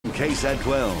KSAT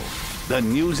 12. The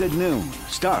news at noon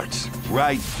starts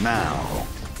right now.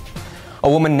 A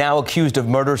woman now accused of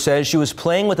murder says she was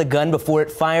playing with a gun before it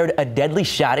fired a deadly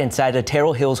shot inside a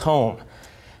Terrell Hills home.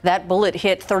 That bullet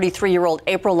hit 33-year-old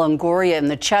April Longoria in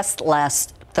the chest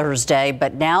last Thursday,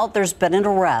 but now there's been an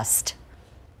arrest.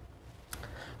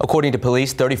 According to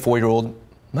police, 34-year-old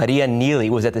Maria Neely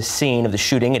was at the scene of the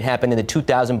shooting. It happened in the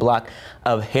 2000 block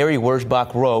of Harry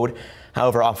Wurzbach Road.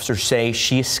 However, officers say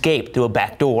she escaped through a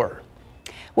back door.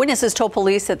 Witnesses told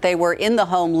police that they were in the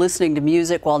home listening to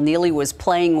music while Neely was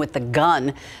playing with the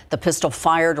gun. The pistol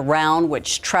fired a round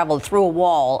which traveled through a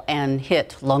wall and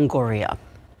hit Longoria.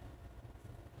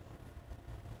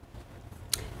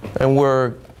 And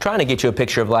we're trying to get you a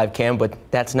picture of live cam, but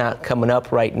that's not coming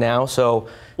up right now. So,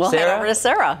 we'll head over to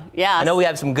Sarah. Yeah. I know we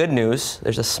have some good news.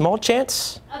 There's a small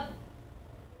chance.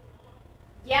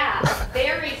 Yeah, a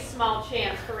very small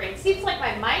chance for rain. Seems like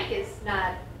my mic is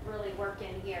not really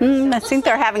working here. I think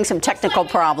they're having some technical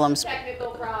problems.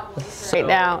 Right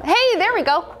now. Hey, there we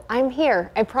go. I'm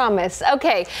here, I promise.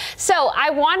 Okay, so I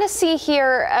want to see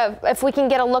here if we can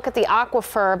get a look at the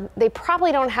aquifer. They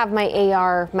probably don't have my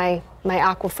AR, my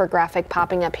aquifer graphic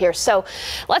popping up here. So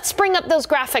let's bring up those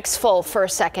graphics full for a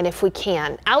second if we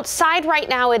can. Outside right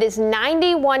now it is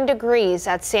 91 degrees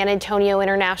at San Antonio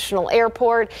International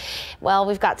Airport. Well,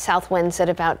 we've got south winds at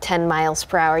about 10 miles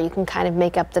per hour. You can kind of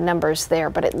make up the numbers there,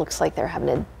 but it looks like they're having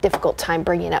a difficult time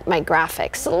bringing up my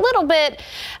graphics. A little bit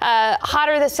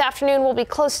hotter this afternoon. We'll be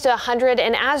close to 100,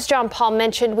 and as John Paul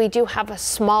mentioned, we do have a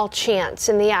small chance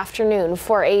in the afternoon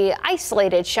for a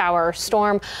isolated shower or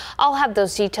storm. I'll have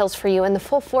those details for you in the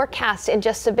full forecast in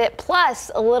just a bit,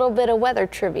 plus a little bit of weather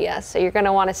trivia, so you're going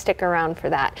to want to stick around for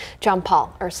that. John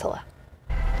Paul, Ursula.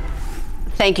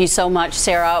 Thank you so much,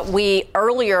 Sarah. We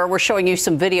earlier were showing you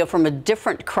some video from a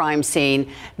different crime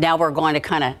scene. Now we're going to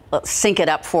kind of sync it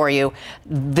up for you.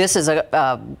 This is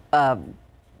a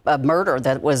murder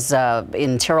that was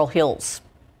in Terrell Hills.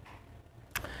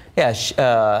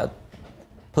 Yeah,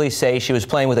 police say she was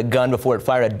playing with a gun before it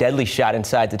fired a deadly shot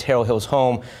inside the Terrell Hills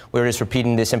home. We were just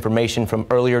repeating this information from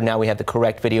earlier. Now we have the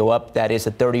correct video up. That is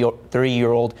a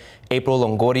 30-year-old April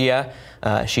Longoria.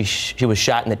 She was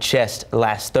shot in the chest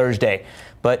last Thursday,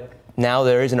 but now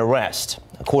there is an arrest.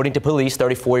 According to police,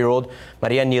 34-year-old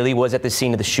Maria Neely was at the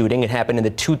scene of the shooting. It happened in the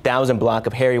 2000 block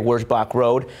of Harry Wurzbach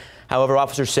Road. However,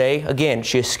 officers say, again,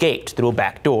 she escaped through a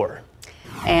back door.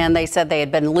 And they said they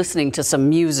had been listening to some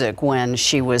music when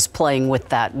she was playing with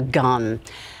that gun.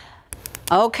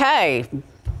 Okay,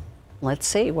 let's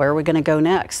see, where are we going to go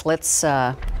next?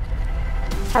 Are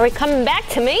we coming back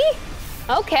to me?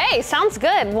 Okay, sounds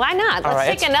good. Why not?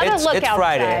 Let's take another look outside.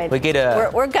 Friday. We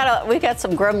got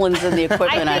some gremlins in the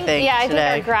equipment. I think. Yeah, I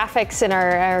today. think our graphics and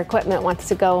our equipment wants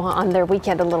to go on their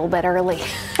weekend a little bit early.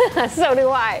 So do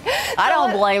I. I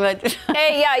don't blame it.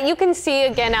 Hey, yeah, you can see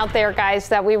again out there, guys,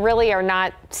 that we really are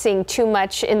not seeing too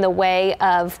much in the way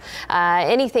of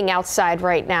anything outside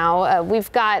right now.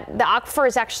 We've got the aquifer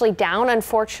is actually down,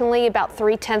 unfortunately, about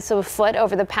 0.3 of a foot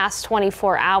over the past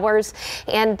 24 hours,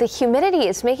 and the humidity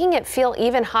is making it feel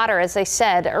even hotter, as I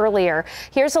said earlier.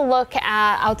 Here's a look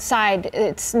at outside.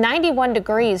 It's 91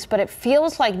 degrees, but it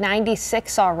feels like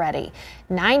 96 already.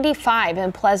 95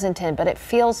 in Pleasanton, but it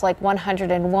feels like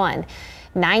 101.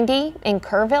 90 in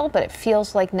Kerrville, but it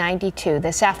feels like 92.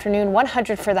 This afternoon,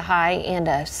 100 for the high and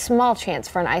a small chance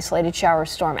for an isolated shower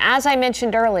storm. As I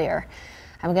mentioned earlier,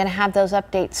 I'm going to have those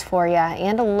updates for you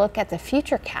and a look at the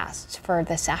future casts for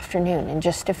this afternoon in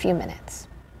just a few minutes.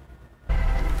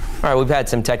 All right, we've had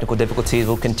some technical difficulties.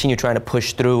 We'll continue trying to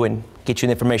push through and get you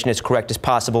the information as correct as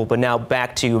possible. But now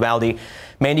back to Uvalde.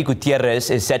 Mandy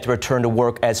Gutierrez is set to return to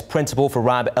work as principal for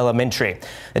Robb Elementary.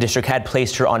 The district had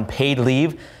placed her on paid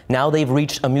leave. Now they've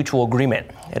reached a mutual agreement.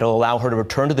 It'll allow her to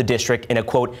return to the district in a,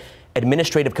 quote,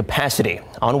 administrative capacity.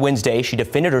 On Wednesday, she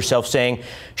defended herself, saying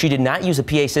she did not use a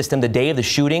PA system the day of the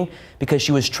shooting because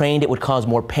she was trained it would cause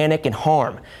more panic and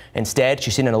harm. Instead,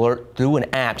 she sent an alert through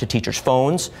an app to teachers'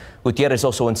 phones. Gutierrez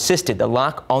also insisted the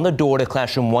lock on the door to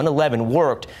classroom 111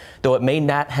 worked, though it may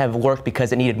not have worked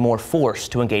because it needed more force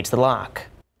to engage the lock.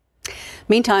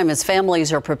 Meantime, as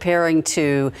families are preparing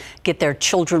to get their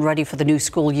children ready for the new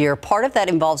school year, part of that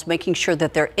involves making sure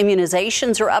that their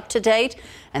immunizations are up to date.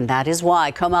 And that is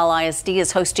why Comal ISD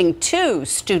is hosting 2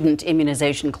 student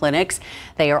immunization clinics.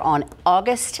 They are on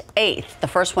August 8th. The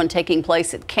first one taking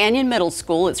place at Canyon Middle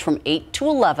School. It's from 8 to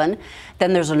 11.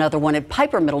 Then there's another one at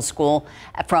Piper Middle School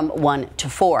from 1 to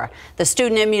 4. The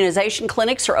student immunization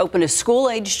clinics are open to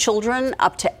school-age children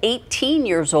up to 18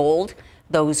 years old.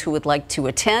 Those who would like to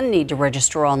attend need to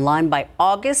register online by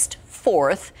August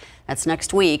 4th. That's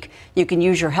next week. You can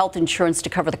use your health insurance to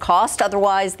cover the cost.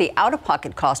 Otherwise, the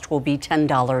out-of-pocket cost will be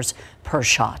 $10 per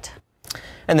shot.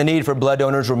 And the need for blood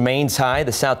donors remains high.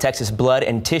 The South Texas Blood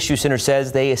and Tissue Center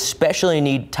says they especially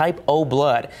need type O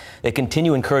blood. They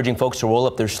continue encouraging folks to roll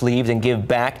up their sleeves and give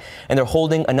back. And they're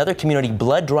holding another community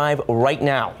blood drive right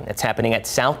now. It's happening at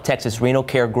South Texas Renal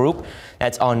Care Group.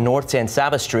 That's on North San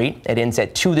Saba Street. It ends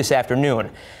at 2 this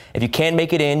afternoon. If you can't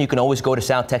make it in, you can always go to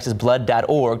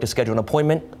southtexasblood.org to schedule an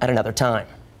appointment at another time.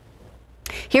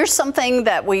 Here's something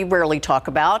that we rarely talk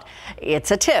about.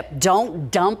 It's a tip.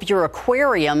 Don't dump your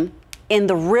aquarium in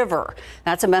the river.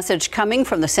 That's a message coming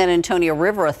from the San Antonio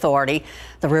River Authority.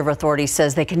 The River Authority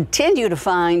says they continue to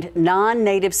find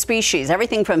non-native species,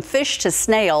 everything from fish to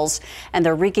snails, and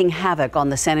they're wreaking havoc on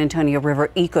the San Antonio River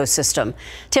ecosystem.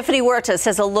 Tiffany Huerta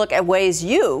says a look at ways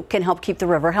you can help keep the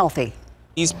river healthy.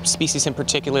 These species in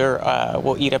particular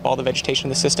will eat up all the vegetation in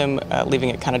the system, leaving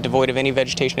it kind of devoid of any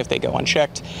vegetation if they go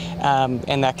unchecked,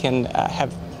 and that can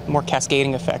have more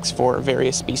cascading effects for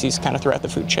various species kind of throughout the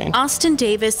food chain. Austin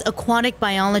Davis, aquatic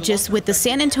biologist with the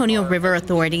San Antonio River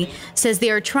Authority, says they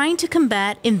are trying to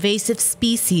combat invasive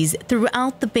species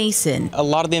throughout the basin. A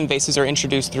lot of the invasives are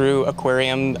introduced through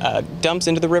aquarium dumps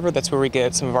into the river. That's where we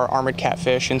get some of our armored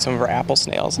catfish and some of our apple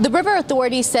snails. The River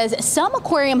Authority says some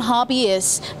aquarium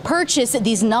hobbyists purchase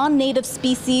these non-native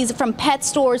species from pet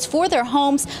stores for their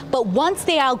homes, but once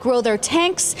they outgrow their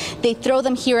tanks, they throw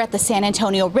them here at the San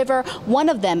Antonio River. One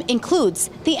of them includes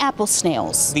the apple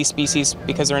snails. These species,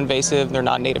 because they're invasive, they're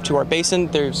not native to our basin,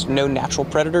 there's no natural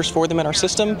predators for them in our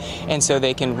system, and so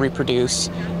they can reproduce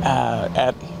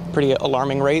at pretty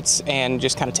alarming rates and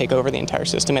just kind of take over the entire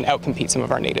system and outcompete some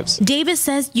of our natives. Davis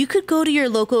says you could go to your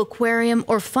local aquarium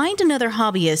or find another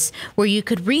hobbyist where you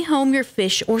could rehome your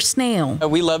fish or snail.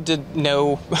 We love to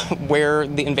know where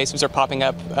the invasives are popping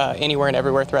up anywhere and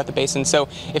everywhere throughout the basin. So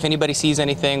if anybody sees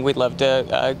anything, we'd love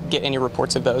to get any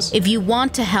reports of those. If you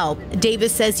want to help,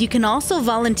 Davis says you can also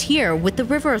volunteer with the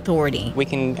River Authority. We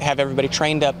can have everybody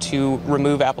trained up to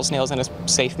remove apple snails in a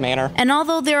safe manner. And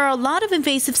although there are a lot of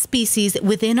invasive species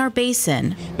within our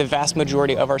basin, the vast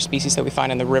majority of our species that we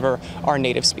find in the river are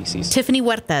native species. Tiffany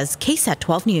Huertas, KSAT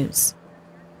 12 News.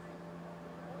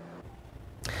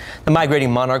 The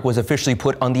migrating monarch was officially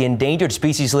put on the endangered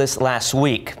species list last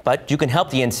week, but you can help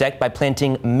the insect by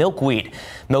planting milkweed.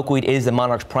 Milkweed is the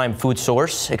monarch's prime food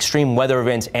source. Extreme weather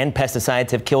events and pesticides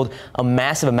have killed a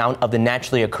massive amount of the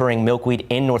naturally occurring milkweed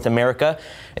in North America.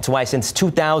 It's why since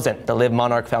 2000, the Live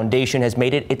Monarch Foundation has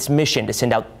made it its mission to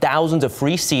send out thousands of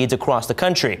free seeds across the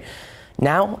country.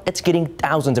 Now it's getting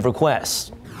thousands of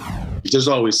requests. There's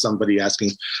always somebody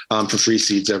asking for free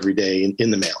seeds every day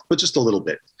in the mail, but just a little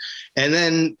bit. And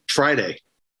then Friday,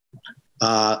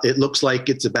 it looks like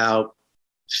it's about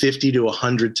 50 to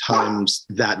 100 times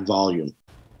that volume.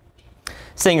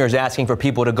 Singer is asking for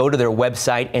people to go to their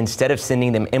website instead of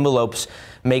sending them envelopes,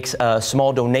 makes a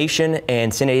small donation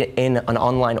and send it in an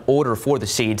online order for the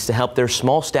seeds to help their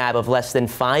small staff of less than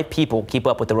 5 people keep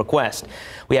up with the request.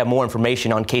 We have more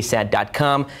information on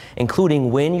KSAT.com, including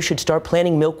when you should start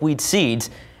planting milkweed seeds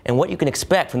and what you can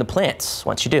expect from the plants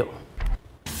once you do.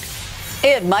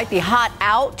 It might be hot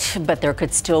out, but there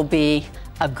could still be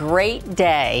a great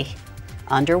day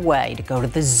underway to go to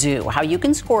the zoo. How you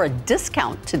can score a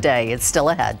discount today, it's still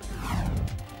ahead.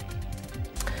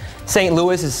 St.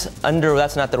 Louis is under,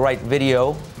 that's not the right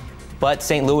video, but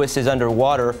St. Louis is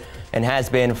underwater and has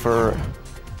been for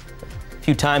a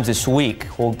few times this week.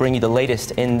 We'll bring you the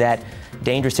latest in that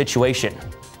dangerous situation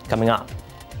coming up.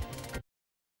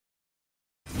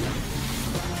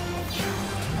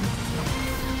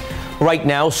 Right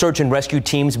now, search and rescue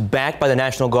teams backed by the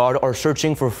National Guard are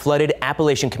searching for flooded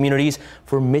Appalachian communities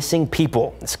for missing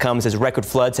people. This comes as record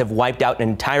floods have wiped out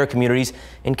entire communities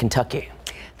in Kentucky.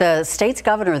 The state's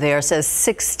governor there says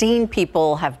 16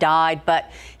 people have died,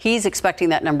 but he's expecting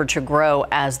that number to grow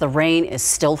as the rain is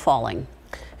still falling.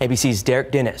 ABC's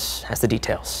Derek Dennis has the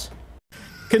details.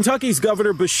 Kentucky's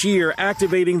Governor Beshear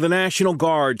activating the National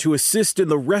Guard to assist in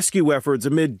the rescue efforts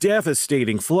amid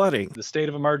devastating flooding. The state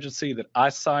of emergency that I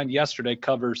signed yesterday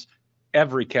covers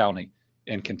every county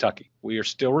in Kentucky. We are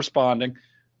still responding.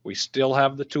 We still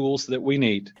have the tools that we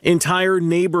need. Entire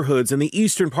neighborhoods in the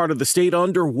eastern part of the state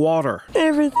underwater.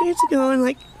 Everything's gone,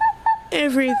 like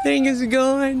everything is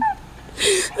gone.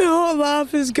 The whole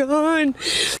life is gone.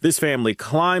 This family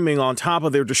climbing on top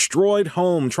of their destroyed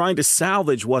home, trying to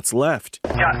salvage what's left.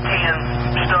 Got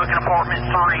 10 stuck in apartment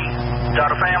 3.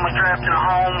 Got a family trapped in a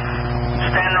home,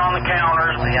 standing on the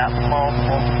counters. We got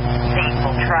multiple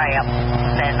people trapped,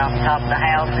 standing on top of the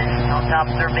houses, on top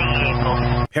of their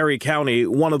vehicles. Perry County,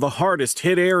 one of the hardest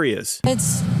hit areas.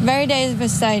 It's very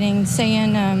devastating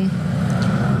seeing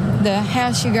the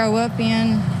house you go up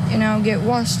in, you know, get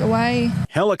washed away.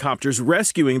 Helicopters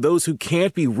rescuing those who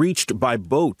can't be reached by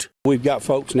boat. We've got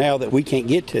folks now that we can't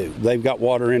get to. They've got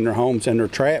water in their homes and they're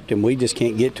trapped, and we just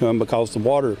can't get to them because the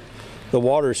water's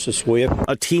so swift.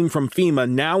 A team from FEMA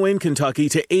now in Kentucky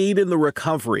to aid in the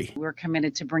recovery. We're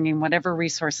committed to bringing whatever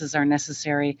resources are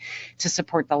necessary to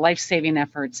support the life-saving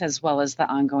efforts as well as the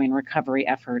ongoing recovery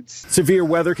efforts. Severe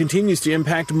weather continues to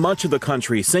impact much of the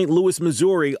country. St. Louis,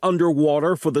 Missouri,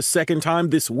 underwater for the second time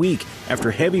this week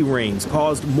after heavy rains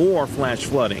caused more flash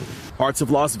flooding. Parts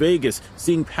of Las Vegas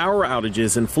seeing power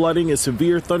outages and flooding as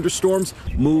severe thunderstorms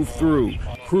move through.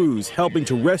 Crews helping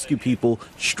to rescue people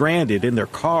stranded in their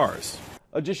cars.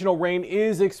 Additional rain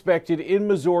is expected in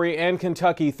Missouri and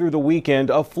Kentucky through the weekend.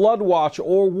 A flood watch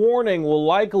or warning will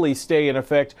likely stay in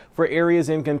effect for areas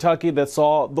in Kentucky that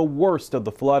saw the worst of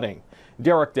the flooding.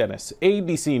 Derek Dennis,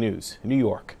 ABC News, New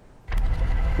York.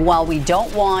 While we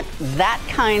don't want that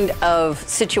kind of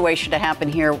situation to happen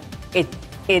here, it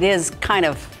is kind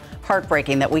of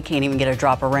heartbreaking that we can't even get a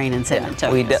drop of rain in San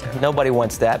Antonio. Nobody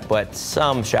wants that, but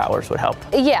some showers would help.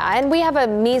 Yeah, and we have a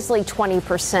measly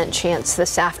 20% chance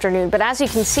this afternoon. But as you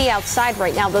can see outside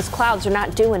right now, those clouds are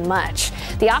not doing much.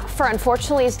 The aquifer,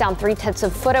 unfortunately, is down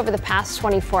 0.3 foot over the past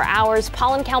 24 hours.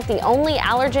 Pollen count, the only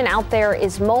allergen out there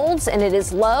is molds, and it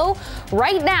is low.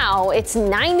 Right now, it's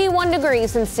 91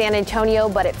 degrees in San Antonio,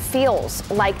 but it feels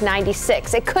like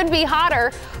 96. It could be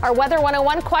hotter. Our Weather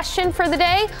 101 question for the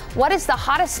day: what is the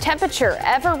hottest temperature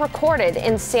ever recorded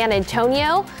in San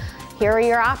Antonio? Here are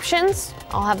your options.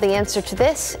 I'll have the answer to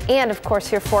this and, of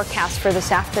course, your forecast for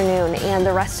this afternoon and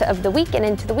the rest of the week and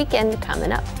into the weekend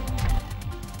coming up.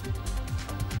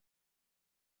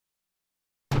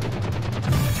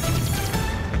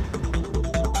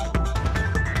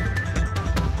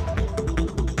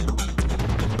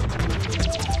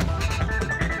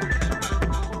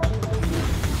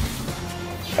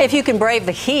 If you can brave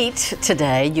the heat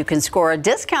today, you can score a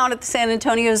discount at the San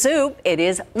Antonio Zoo. It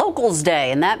is Locals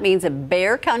Day, and that means that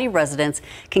Bexar County residents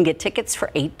can get tickets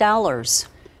for $8.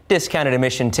 Discounted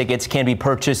admission tickets can be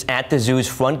purchased at the zoo's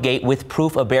front gate with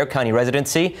proof of Bexar County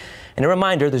residency. And a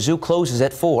reminder, the zoo closes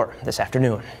at 4 this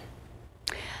afternoon.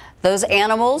 Those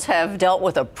animals have dealt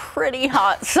with a pretty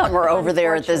hot summer over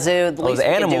there at the zoo. The Those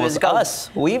animals,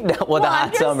 us, we've dealt with a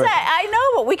hot summer. I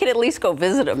know, but we could at least go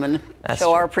visit them and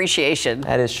show our appreciation.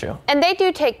 That is true. And they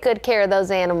do take good care of those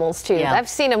animals, too. Yeah. I've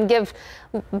seen them give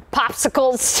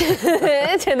popsicles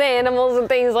to the animals and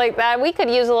things like that. We could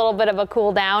use a little bit of a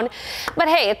cool down. But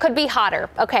hey, it could be hotter.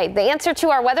 Okay, the answer to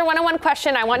our Weather 101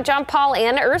 question, I want John Paul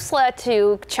and Ursula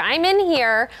to chime in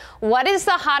here. What is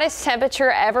the hottest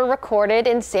temperature ever recorded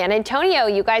in San Antonio?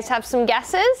 You guys have some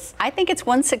guesses? I think it's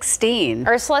 116.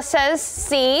 Ursula says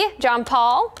C. John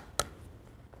Paul?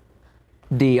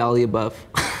 D, all the above.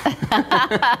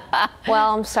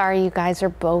 Well, I'm sorry, you guys are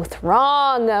both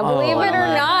wrong. Believe it or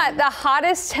not, the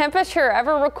hottest temperature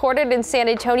ever recorded in San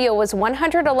Antonio was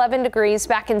 111 degrees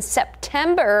back in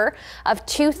September of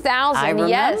 2000. I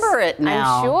remember it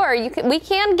now. I'm sure. We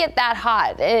can get that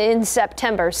hot in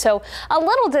September. So a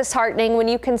little disheartening when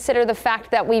you consider the fact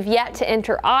that we've yet to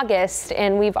enter August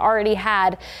and we've already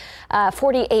had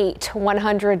 48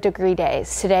 100-degree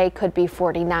days. Today could be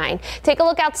 49. Take a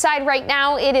look outside right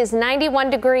now. It is 91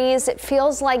 degrees. It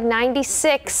feels like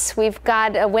 96. We've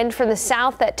got a wind from the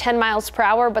south at 10 miles per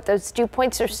hour, but those dew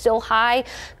points are still high,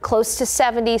 close to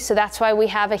 70. So that's why we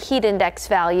have a heat index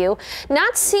value.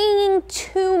 Not seeing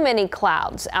too many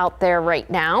clouds out there right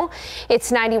now.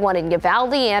 It's 91 in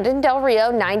Uvalde and in Del Rio,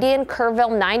 90 in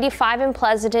Kerrville, 95 in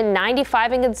Pleasanton,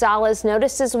 95 in Gonzales.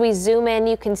 Notice as we zoom in,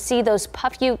 you can see those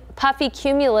puffy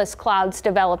cumulus clouds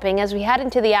developing as we head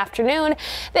into the afternoon.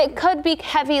 They could be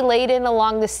heavy laden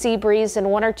along the sea breeze, and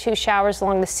 1 or 2 showers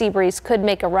along the sea breeze could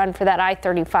make a run for that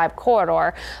I-35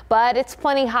 corridor, but it's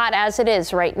plenty hot as it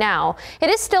is right now. It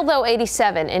is still, though,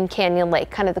 87 in Canyon Lake,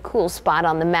 kind of the cool spot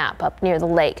on the map up near the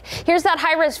lake. Here's that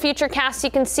high-res futurecast.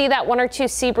 You can see that 1 or 2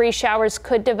 sea breeze showers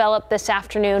could develop this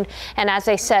afternoon, and as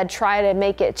I said, try to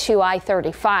make it to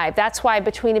I-35. That's why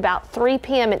between about 3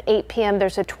 p.m. and 8 p.m.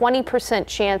 there's a 20%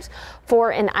 chance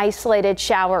for an isolated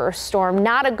shower or storm.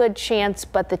 Not a good chance,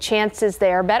 but the chance is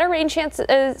there. Better rain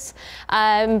chances,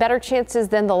 better chances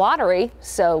than the lottery.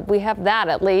 So we have that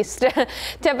at least.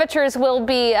 Temperatures will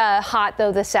be hot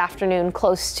though this afternoon,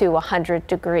 close to 100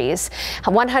 degrees.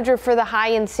 100 for the high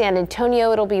in San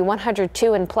Antonio. It'll be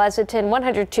 102 in Pleasanton,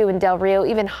 102 in Del Rio,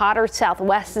 even hotter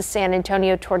southwest of San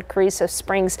Antonio toward Carrizo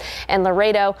Springs and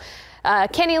Laredo.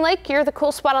 Canyon Lake, you're the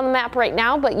cool spot on the map right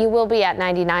now, but you will be at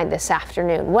 99 this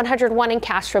afternoon. 101 in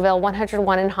Castroville,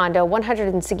 101 in Hondo,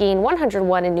 100 in Seguin,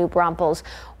 101 in New Braunfels,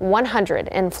 100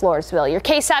 in Floresville. Your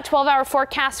KSAT 12-hour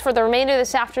forecast for the remainder of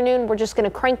this afternoon, we're just going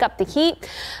to crank up the heat.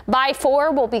 By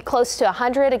 4, we'll be close to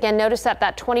 100. Again, notice that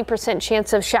 20%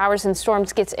 chance of showers and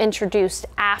storms gets introduced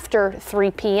after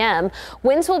 3 p.m.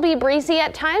 Winds will be breezy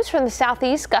at times from the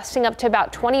southeast, gusting up to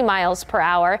about 20 miles per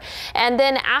hour. And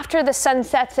then after the sun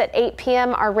sets at 8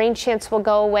 p.m., our rain chance will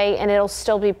go away and it'll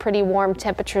still be pretty warm.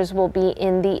 Temperatures will be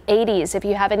in the 80s. If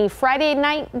you have any Friday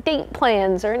night date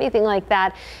plans or anything like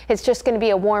that, it's just going to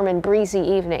be a warm and breezy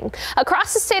evening.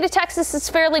 Across the state of Texas, it's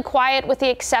fairly quiet with the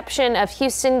exception of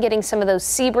Houston getting some of those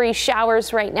sea breeze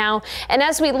showers right now. And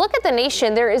as we look at the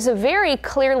nation, there is very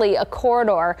clearly a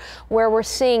corridor where we're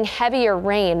seeing heavier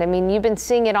rain. I mean, you've been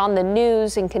seeing it on the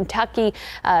news in Kentucky,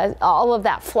 all of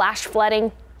that flash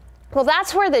flooding. Well,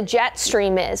 that's where the jet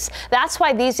stream is. That's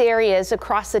why these areas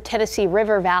across the Tennessee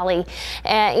River Valley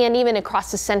and even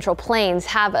across the Central Plains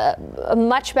have a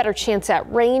much better chance at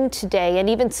rain today and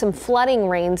even some flooding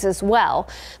rains as well.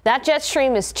 That jet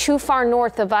stream is too far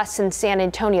north of us in San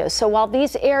Antonio. So while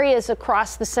these areas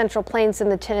across the Central Plains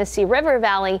and the Tennessee River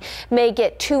Valley may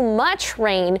get too much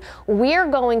rain, we're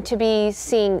going to be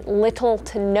seeing little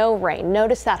to no rain.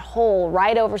 Notice that hole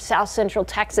right over South Central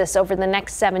Texas over the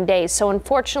next 7 days. So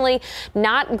unfortunately,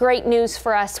 not great news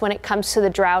for us when it comes to the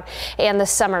drought and the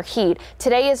summer heat.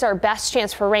 Today is our best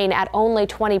chance for rain at only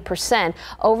 20%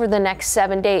 over the next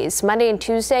 7 days. Monday and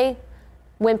Tuesday,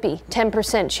 wimpy,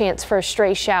 10% chance for a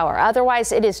stray shower.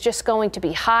 Otherwise, it is just going to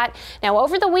be hot. Now,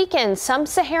 over the weekend, some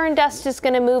Saharan dust is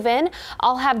going to move in.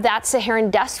 I'll have that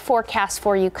Saharan dust forecast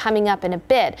for you coming up in a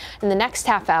bit. In the next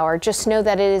half hour, just know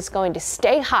that it is going to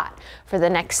stay hot for the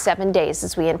next 7 days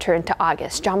as we enter into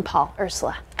August. John Paul,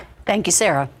 Ursula. Thank you,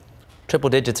 Sarah. Triple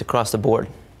digits across the board.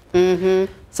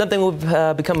 Something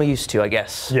we've become used to, I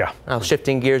guess. Yeah. Now,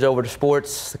 shifting gears over to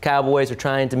sports, the Cowboys are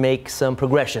trying to make some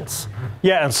progressions.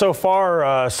 Yeah, and so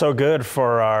far, so good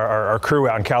for our crew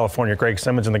out in California. Greg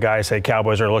Simmons and the guys say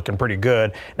Cowboys are looking pretty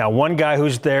good. Now, one guy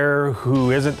who's there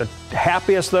who isn't the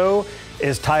happiest, though,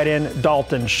 is tight end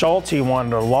Dalton Schultz. He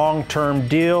wanted a long-term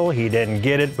deal. He didn't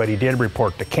get it, but he did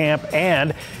report to camp.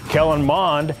 And Kellen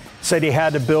Mond said he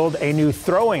had to build a new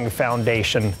throwing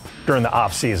foundation during the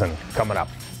offseason coming up.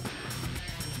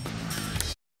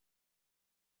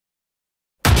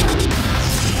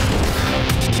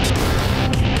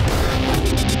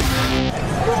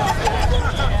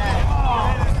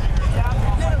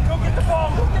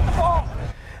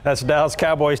 That's Dallas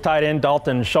Cowboys tight end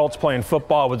Dalton Schultz playing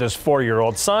football with his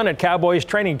 4-year-old son at Cowboys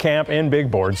training camp in Big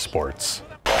Board Sports.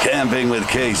 Camping with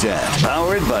KSAT,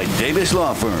 powered by Davis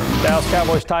Law Firm. Dallas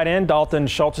Cowboys tight end Dalton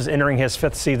Schultz is entering his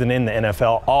 5th season in the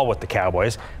NFL, all with the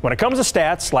Cowboys. When it comes to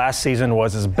stats, last season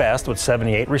was his best with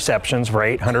 78 receptions for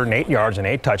 808 yards and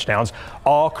 8 touchdowns,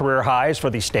 all career highs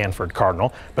for the Stanford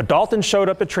Cardinal. But Dalton showed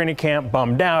up at training camp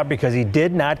bummed out because he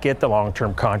did not get the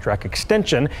long-term contract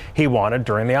extension he wanted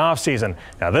during the offseason.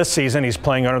 Now this season, he's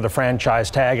playing under the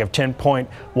franchise tag of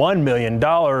 $10.1 million,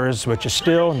 which is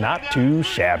still not too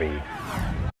shabby.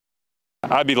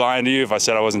 I'd be lying to you if I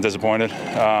said I wasn't disappointed.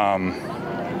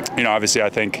 Obviously I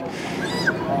think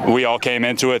we all came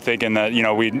into it thinking that,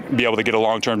 we'd be able to get a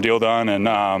long-term deal done. And,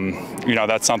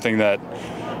 that's something that,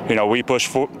 we pushed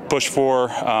for.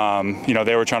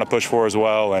 They were trying to push for as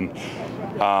well. And,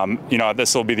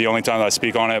 this will be the only time that I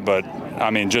speak on it. But,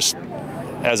 just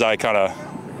as I kind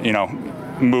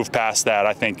of, move past that,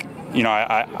 I think,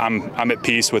 I'm at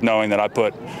peace with knowing that I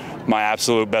put my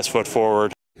absolute best foot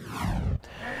forward.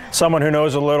 Someone who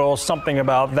knows a little something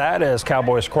about that is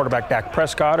Cowboys quarterback Dak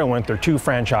Prescott, who went through 2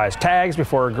 franchise tags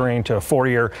before agreeing to a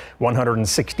 4-year,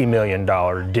 $160 million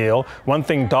deal. One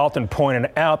thing Dalton pointed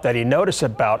out that he noticed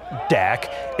about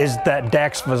Dak is that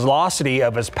Dak's velocity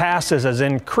of his passes has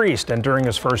increased, and during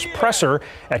his first presser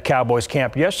at Cowboys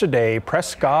camp yesterday,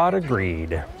 Prescott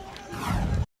agreed.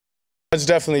 It's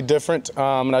definitely different,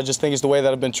 and I just think it's the way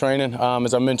that I've been training.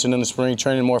 As I mentioned in the spring,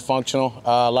 training more functional,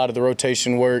 a lot of the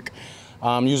rotation work.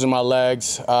 Using my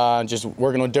legs, just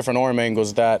working on different arm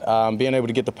angles, that being able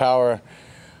to get the power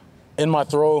in my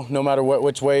throw, no matter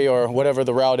which way or whatever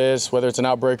the route is, whether it's an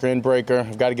outbreaker, in-breaker,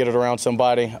 I've got to get it around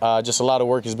somebody. Just a lot of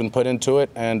work has been put into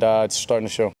it, and it's starting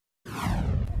to show.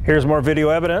 Here's more video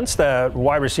evidence that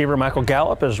wide receiver Michael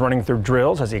Gallup is running through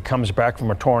drills as he comes back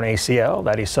from a torn ACL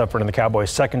that he suffered in the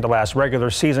Cowboys' second to last regular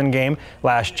season game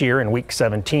last year in Week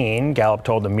 17. Gallup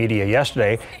told the media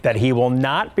yesterday that he will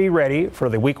not be ready for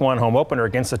the Week 1 home opener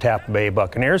against the Tampa Bay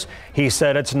Buccaneers. He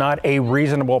said it's not a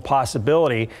reasonable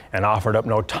possibility and offered up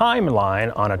no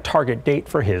timeline on a target date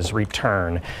for his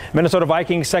return. Minnesota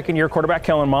Vikings second-year quarterback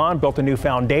Kellen Mond built a new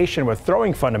foundation with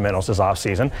throwing fundamentals this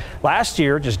offseason. Last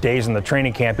year, just days in the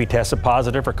training camp, he tested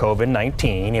positive for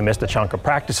COVID-19. He missed a chunk of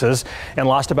practices and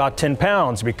lost about 10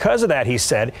 pounds. Because of that, he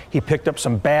said he picked up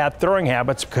some bad throwing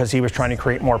habits because he was trying to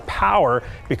create more power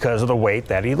because of the weight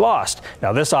that he lost.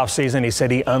 Now, this offseason, he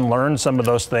said he unlearned some of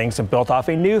those things and built off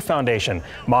a new foundation.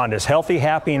 Mond is healthy,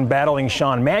 happy, and battling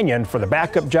Sean Mannion for the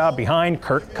backup job behind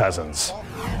Kirk Cousins.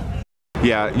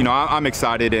 Yeah, I'm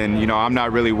excited, and, I'm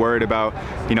not really worried about,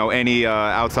 any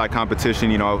outside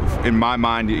competition. In my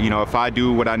mind, if I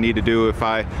do what I need to do, if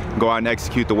I go out and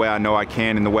execute the way I know I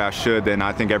can and the way I should, then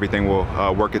I think everything will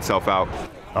work itself out.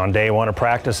 On day one of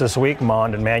practice this week,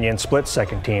 Mond and Mannion split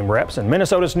second-team reps, and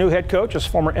Minnesota's new head coach is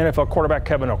former NFL quarterback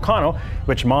Kevin O'Connell,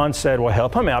 which Mond said will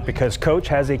help him out because Coach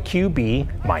has a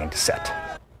QB mindset.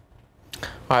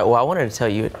 All right, well, I wanted to tell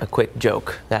you a quick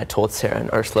joke that I told Sarah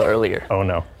and Ursula earlier. Oh,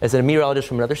 no. As a meteorologist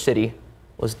from another city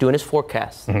was doing his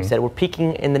forecast. He said we're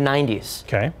peaking in the 90s.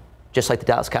 Okay. Just like the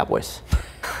Dallas Cowboys.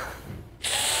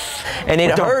 And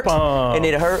it hurt. And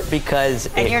it hurt because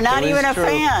you're not even a true.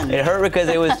 fan. It hurt because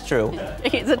it was true.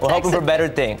 He's a We're hoping for better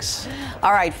things.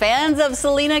 All right, fans of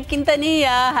Selena Quintanilla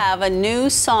have a new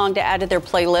song to add to their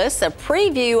playlist, a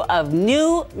preview of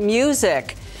new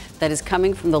music that is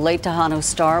coming from the late Tejano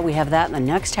star. We have that in the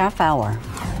next half hour.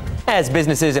 As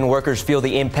businesses and workers feel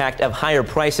the impact of higher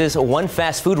prices, one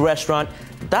fast food restaurant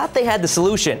thought they had the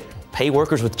solution: pay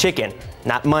workers with chicken,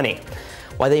 not money.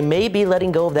 Why they may be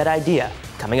letting go of that idea,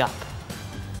 coming up.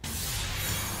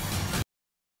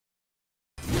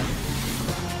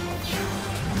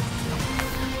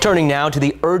 Turning now to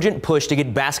the urgent push to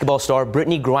get basketball star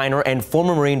Brittany Griner and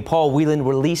former Marine Paul Whelan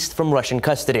released from Russian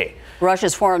custody.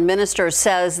 Russia's foreign minister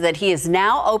says that he is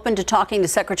now open to talking to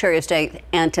Secretary of State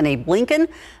Antony Blinken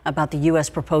about the U.S.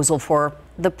 proposal for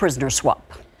the prisoner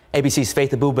swap. ABC's Faith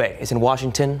Abube is in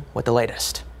Washington with the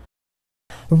latest.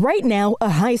 Right now, a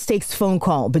high-stakes phone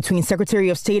call between Secretary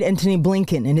of State Antony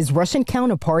Blinken and his Russian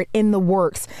counterpart in the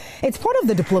works. It's part of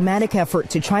the diplomatic effort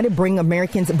to try to bring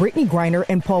Americans Brittany Griner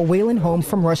and Paul Whelan home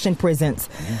from Russian prisons.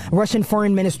 Russian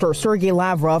Foreign Minister Sergei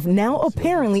Lavrov now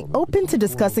apparently open to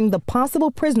discussing the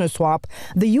possible prisoner swap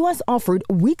the U.S. offered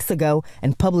weeks ago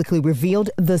and publicly revealed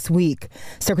this week.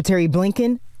 Secretary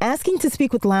Blinken asking to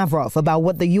speak with Lavrov about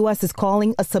what the U.S. is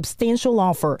calling a substantial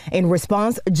offer. In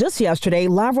response, just yesterday,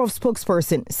 Lavrov's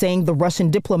spokesperson saying the Russian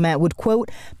diplomat would,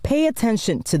 quote, pay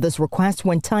attention to this request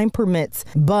when time permits.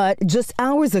 But just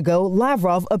hours ago,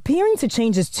 Lavrov appearing to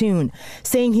change his tune,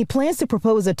 saying he plans to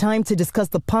propose a time to discuss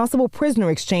the possible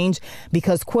prisoner exchange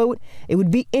because, quote, it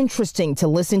would be interesting to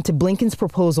listen to Blinken's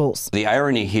proposals. The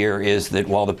irony here is that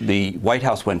while the White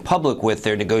House went public with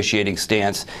their negotiating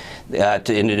stance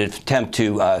in an attempt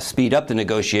to speed up the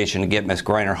negotiation to get Ms.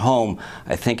 Griner home,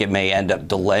 I think it may end up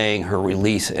delaying her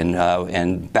release and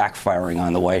backfiring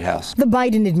on the White House. The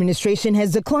Biden administration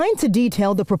has declined to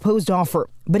detail the proposed offer,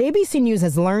 but ABC News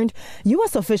has learned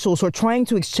U.S. officials are trying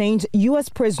to exchange U.S.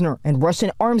 prisoner and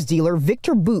Russian arms dealer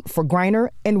Victor Bout for Griner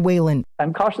and Whelan.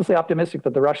 I'm cautiously optimistic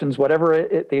that the Russians, whatever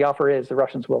the offer is, the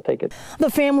Russians will take it. The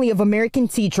family of American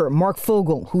teacher Mark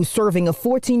Fogel, who's serving a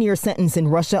 14-year sentence in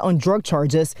Russia on drug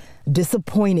charges,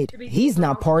 disappointed he's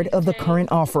not part of the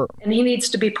current offer. And he needs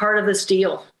to be part of this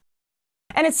deal.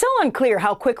 And it's still unclear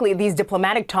how quickly these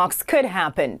diplomatic talks could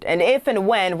happen and if and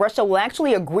when Russia will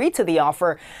actually agree to the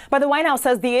offer. But the White House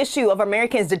says the issue of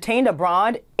Americans detained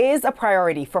abroad is a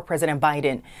priority for President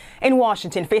Biden. In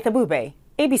Washington, Faith Abube,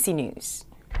 ABC News.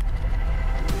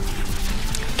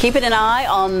 Keeping an eye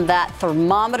on that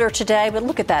thermometer today, but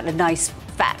look at that, a nice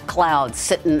fat cloud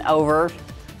sitting over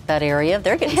that area.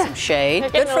 They're getting some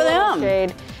shade. Good for them.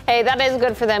 Shade. Hey, that is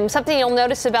good for them. Something you'll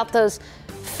notice about those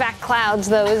fat clouds,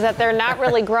 though, is that they're not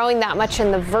really growing that much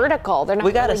in the vertical. They're not.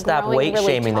 We got to really stop weight really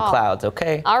shaming tall. the clouds,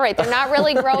 okay? All right, they're not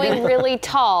really growing really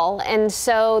tall, and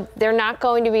so they're not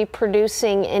going to be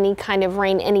producing any kind of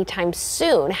rain anytime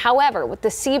soon. However, with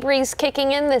the sea breeze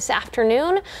kicking in this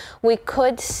afternoon, we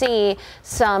could see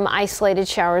some isolated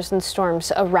showers and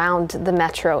storms around the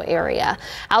metro area.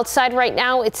 Outside right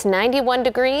now, it's 91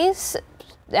 degrees.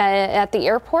 At the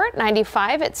airport,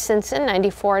 95 at Simpson,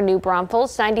 94 in New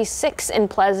Braunfels, 96 in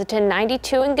Pleasanton,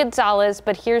 92 in Gonzales.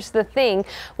 But here's the thing,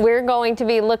 we're going to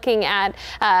be looking at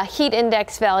heat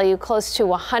index value close to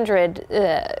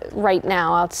 100 right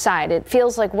now outside. It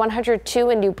feels like 102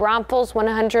 in New Braunfels,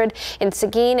 100 in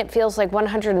Seguin. It feels like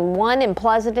 101 in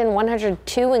Pleasanton,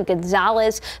 102 in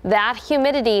Gonzales. That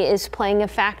humidity is playing a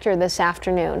factor this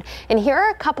afternoon. And here are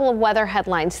a couple of weather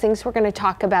headlines, things we're going to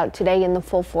talk about today in the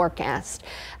full forecast.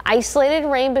 Isolated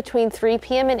rain between 3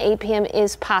 p.m. and 8 p.m.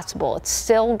 is possible. It's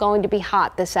still going to be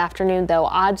hot this afternoon, though.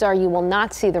 Odds are you will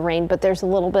not see the rain, but there's a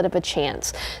little bit of a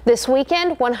chance. This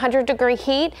weekend, 100-degree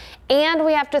heat, and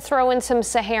we have to throw in some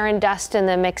Saharan dust in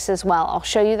the mix as well. I'll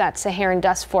show you that Saharan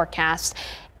dust forecast.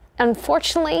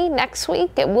 Unfortunately, next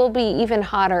week it will be even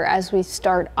hotter as we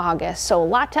start August. So a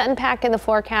lot to unpack in the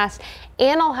forecast,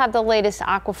 and I'll have the latest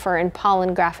aquifer and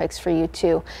pollen graphics for you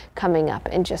too coming up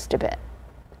in just a bit.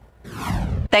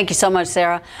 Thank you so much,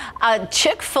 Sarah.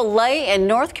 Chick-fil-A in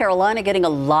North Carolina getting a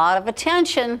lot of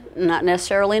attention, not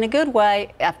necessarily in a good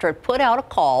way, after it put out a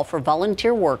call for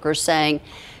volunteer workers saying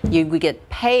you would get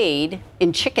paid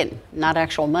in chicken, not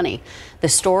actual money. The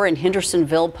store in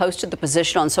Hendersonville posted the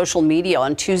position on social media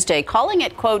on Tuesday, calling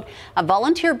it, quote, a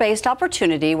volunteer-based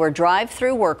opportunity where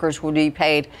drive-through workers would be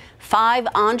paid 5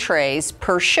 entrees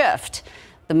per shift.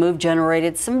 The move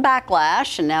generated some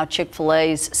backlash, and now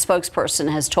Chick-fil-A's spokesperson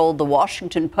has told the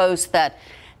Washington Post that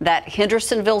that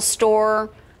Hendersonville store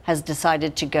has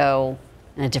decided to go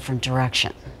in a different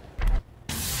direction.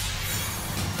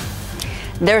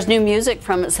 There's new music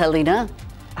from Selena.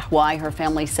 Why her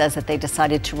family says that they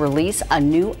decided to release a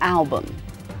new album.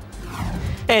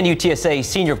 And UTSA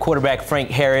senior quarterback Frank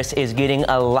Harris is getting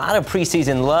a lot of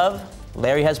preseason love.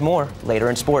 Larry has more later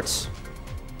in sports.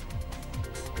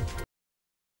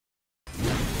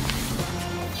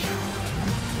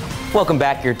 Welcome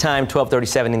back. Your time,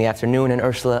 12:37 in the afternoon. And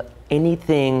Ursula,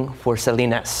 anything for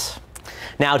Salinas.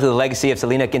 Now to the legacy of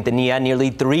Selena Quintanilla. Nearly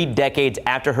 3 decades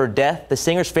after her death, the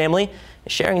singer's family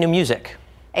is sharing new music.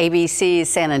 ABC's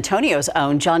San Antonio's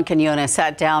own John Quinones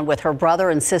sat down with her brother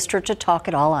and sister to talk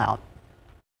it all out.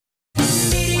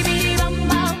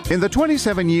 In the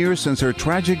 27 years since her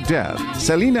tragic death,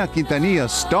 Selena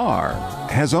Quintanilla's star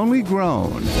has only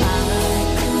grown.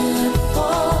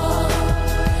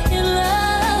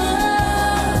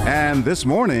 And this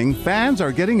morning, fans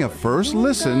are getting a first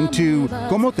listen to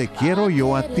Como Te Quiero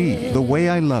Yo A Ti, The Way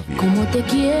I Love You. Como te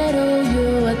quiero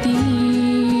yo a ti.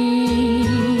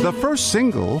 The first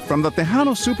single from the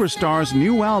Tejano superstar's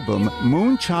new album,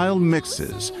 Moonchild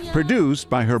Mixes, produced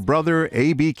by her brother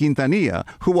A.B. Quintanilla,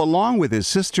 who, along with his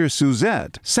sister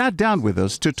Suzette, sat down with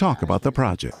us to talk about the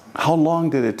project. How long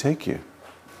did it take you?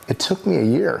 It took me a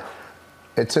year.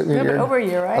 It took me a little bit over a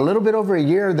year, right? A little bit over a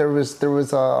year. There was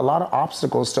a lot of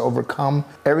obstacles to overcome.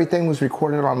 Everything was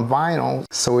recorded on vinyl,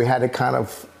 so we had to kind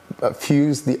of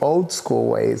fuse the old school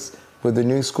ways with the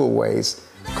new school ways.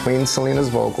 Clean Selena's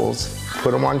vocals,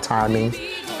 put them on timing,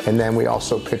 and then we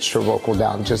also pitched her vocal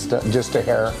down just a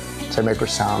hair to make her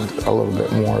sound a little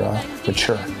bit more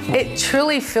mature. It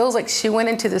truly feels like she went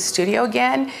into the studio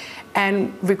again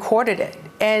and recorded it,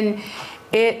 and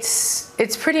it's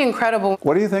pretty incredible.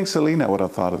 What do you think Selena would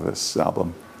have thought of this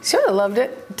album? She would have loved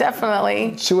it,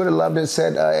 definitely. She would have loved it,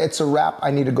 said, it's a wrap, I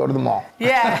need to go to the mall.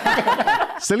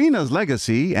 Yeah. Selena's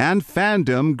legacy and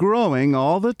fandom growing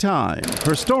all the time.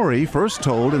 Her story first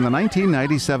told in the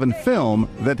 1997 film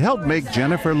that helped make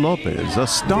Jennifer Lopez a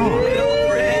star.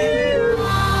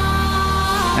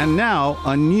 And now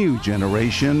a new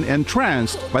generation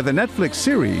entranced by the Netflix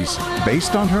series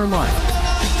based on her life.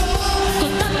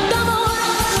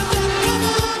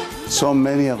 So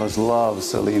many of us love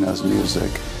Selena's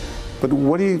music, but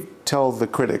what do you tell the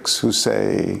critics who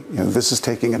say, this is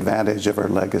taking advantage of her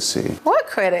legacy? What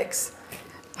critics?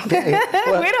 We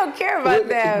don't care about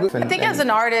them. I think as an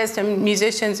artist and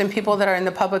musicians and people that are in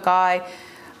the public eye,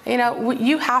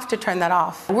 you have to turn that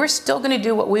off. We're still going to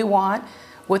do what we want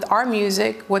with our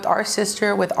music, with our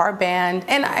sister, with our band.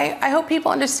 And I hope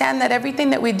people understand that everything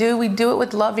that we do it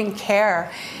with loving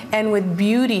care and with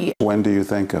beauty. When do you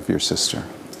think of your sister?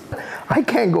 I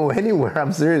can't go anywhere,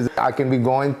 I'm serious. I can be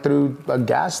going through a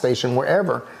gas station,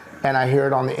 wherever, and I hear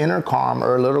it on the intercom,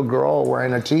 or a little girl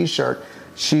wearing a t-shirt.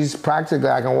 She's practically,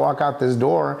 I can walk out this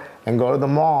door and go to the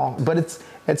mall. But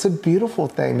it's a beautiful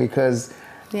thing because,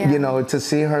 to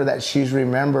see her, that she's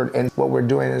remembered, and what we're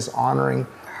doing is honoring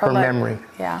her memory,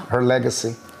 her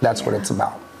legacy. That's what it's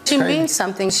about. She means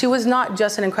something. She was not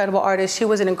just an incredible artist, she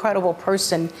was an incredible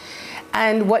person.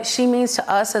 And what she means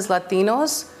to us as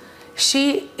Latinos,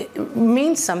 she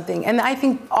means something. And I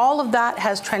think all of that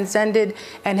has transcended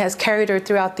and has carried her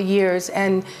throughout the years.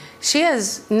 And she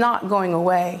is not going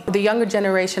away. The younger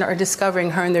generation are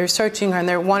discovering her and they're searching her and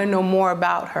they want to know more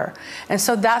about her. And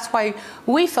so that's why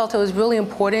we felt it was really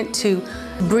important to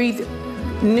breathe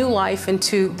new life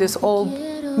into this old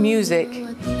music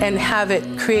and have it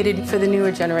created for the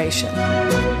newer generation.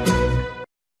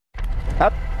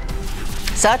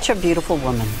 Such a beautiful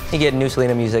woman. You get new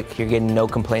Selena music, you're getting no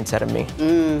complaints out of me.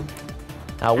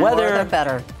 Weather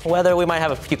better. Weather, we might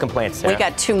have a few complaints there. We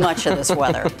got too much of this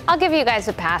weather. I'll give you guys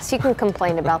a pass. You can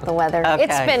complain about the weather. Okay.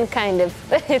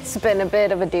 It's been a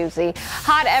bit of a doozy.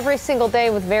 Hot every single day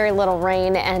with very little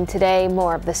rain, and today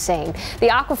more of the same. The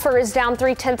aquifer is down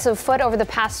 0.3 of a foot over the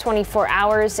past 24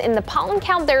 hours. In the pollen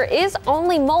count, there is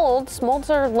only molds.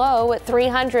 Molds are low at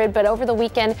 300, but over the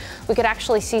weekend, we could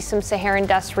actually see some Saharan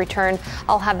dust return.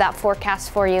 I'll have that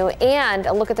forecast for you, and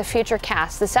a look at the future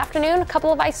cast. This afternoon, a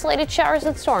couple of isolated showers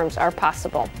and storms are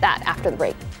possible. That after the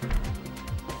break.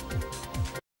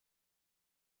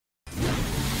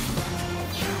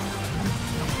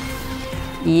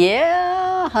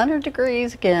 Yeah, 100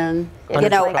 degrees again. You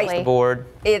know, across the board.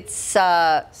 It's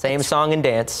same song and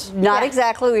dance. Not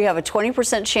exactly. We have a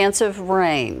 20% chance of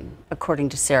rain, according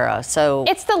to Sarah. So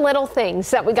it's the little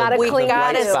things that we got to clean. We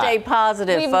got to stay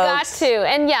positive, We've folks. got to.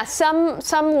 And yeah, some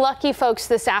lucky folks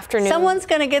this afternoon. Someone's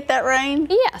going to get that rain?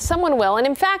 Yeah, someone will. And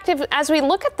in fact, as we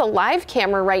look at the live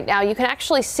camera right now, you can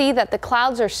actually see that the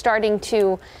clouds are starting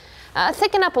to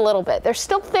thicken up a little bit. They're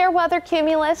still fair weather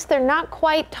cumulus. They're not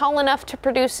quite tall enough to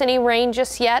produce any rain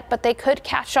just yet, but they could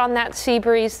catch on that sea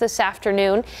breeze this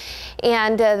afternoon.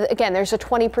 And again, there's a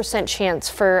 20% chance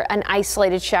for an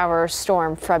isolated shower or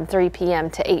storm from 3 p.m.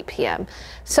 to 8 p.m.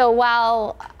 So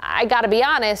while I got to be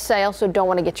honest, I also don't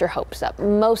want to get your hopes up.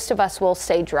 Most of us will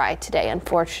stay dry today,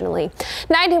 unfortunately.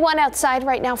 91 outside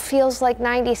right now, feels like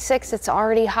 96. It's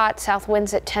already hot. South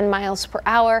winds at 10 miles per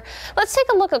hour. Let's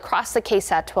take a look across the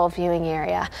KSAT 12 viewing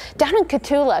area. Down in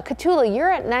Cotulla,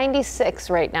 you're at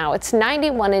 96 right now. It's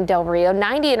 91 in Del Rio,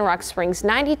 90 in Rock Springs,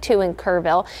 92 in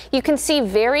Kerrville. You can see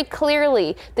very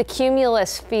clearly the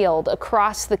cumulus field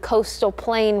across the coastal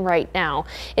plain right now.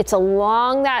 It's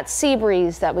along that sea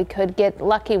breeze that we could get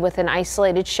lucky with an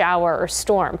isolated shower or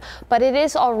storm. But it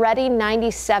is already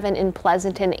 97 in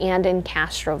Pleasanton and in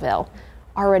Castroville.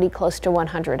 Already close to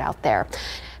 100 out there.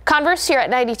 Converse, you're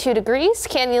at 92 degrees.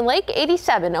 Canyon Lake,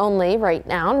 87 only right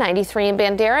now. 93 in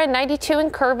Bandera, 92 in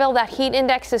Kerrville. That heat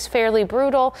index is fairly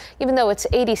brutal. Even though it's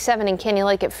 87 in Canyon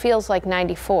Lake, it feels like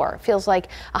 94. It feels like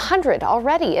 100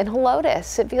 already in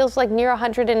Helotes. It feels like near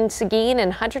 100 in Seguin and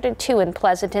 102 in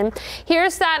Pleasanton.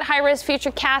 Here's that high-res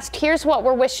future cast. Here's what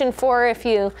we're wishing for if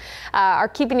you are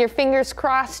keeping your fingers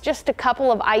crossed. Just a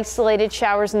couple of isolated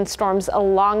showers and storms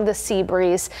along the sea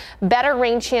breeze. Better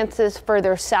rain chances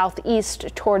further southeast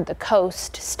toward the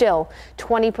coast. Still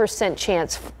 20%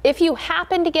 chance. If you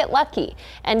happen to get lucky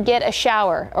and get a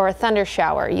shower or a thunder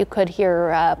shower, you could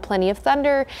hear plenty of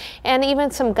thunder, and even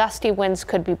some gusty winds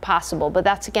could be possible. But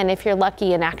that's again if you're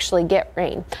lucky and actually get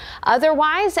rain.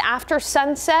 Otherwise, after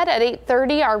sunset at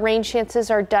 8:30, our rain chances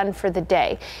are done for the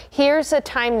day. Here's a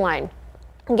timeline.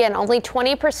 Again, only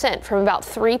 20% from about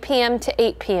 3 p.m. to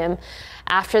 8 p.m.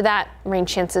 After that, rain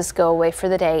chances go away for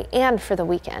the day and for the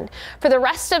weekend. For the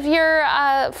rest of your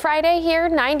Friday here,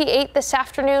 98 this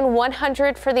afternoon,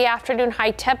 100 for the afternoon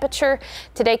high temperature.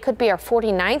 Today could be our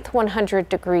 49th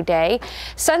 100-degree day.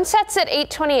 Sunsets at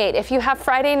 8:28. If you have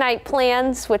Friday night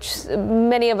plans, which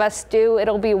many of us do,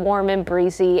 it'll be warm and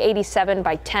breezy. 87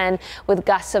 by 10 with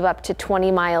gusts of up to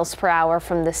 20 miles per hour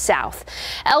from the south.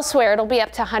 Elsewhere, it'll be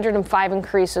up to 105 in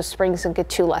Carrizo Springs and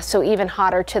Cotulla, so even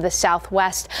hotter to the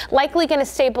southwest. Likely going to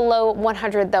stay below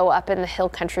 100 though up in the hill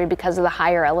country because of the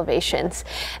higher elevations.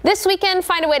 This weekend,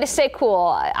 find a way to stay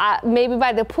cool, maybe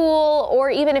by the pool, or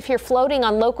even if you're floating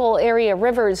on local area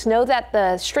rivers, know that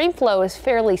the stream flow is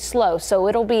fairly slow, so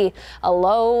it'll be a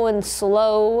low and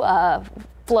slow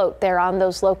float there on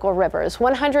those local rivers.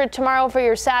 100 tomorrow for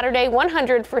your Saturday,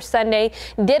 100 for Sunday,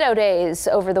 ditto days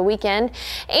over the weekend.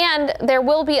 And there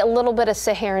will be a little bit of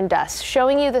Saharan dust.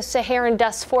 Showing you the Saharan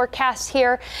dust forecast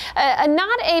here.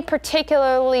 Not a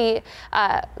particularly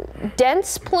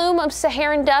dense plume of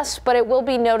Saharan dust, but it will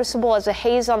be noticeable as a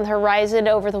haze on the horizon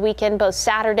over the weekend, both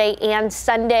Saturday and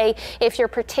Sunday. If you're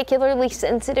particularly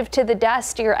sensitive to the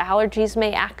dust, your allergies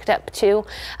may act up too.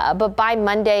 But by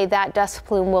Monday, that dust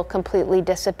plume will completely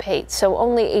dissipate. So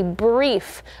only a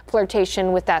brief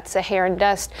flirtation with that Saharan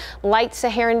dust. Light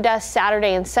Saharan dust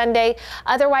Saturday and Sunday.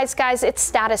 Otherwise, guys, it's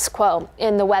status quo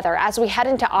in the weather. As we head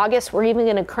into August, we're even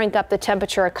going to crank up the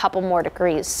temperature a couple more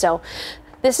degrees. So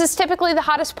this is typically the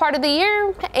hottest part of the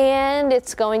year, and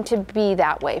it's going to be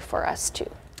that way for us too.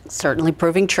 Certainly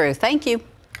proving true. Thank you.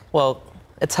 Well,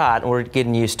 it's hot, and we're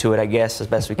getting used to it, I guess, as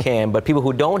best we can. But people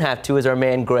who don't have to is our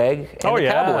man Greg and the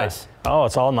Cowboys. Oh,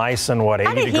 it's all nice and what,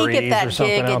 80 degrees or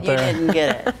something out there? How did he get that gig and you didn't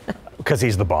get it? Because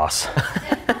he's the boss.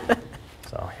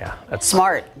 So, yeah. That's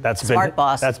smart. Smart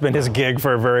boss. That's been his gig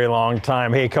for a very long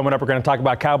time. Hey, coming up, we're going to talk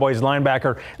about Cowboys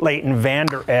linebacker Leighton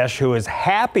Vander Esch, who is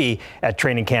happy at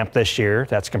training camp this year.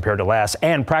 That's compared to last.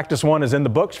 And practice one is in the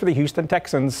books for the Houston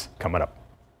Texans. Coming up.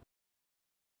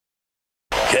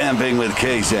 Camping with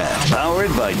KSAT, powered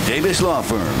by Davis Law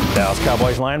Firm. Dallas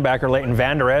Cowboys linebacker Leighton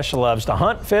Vander Esch loves to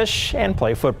hunt, fish, and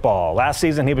play football. Last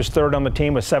season, he was third on the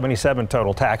team with 77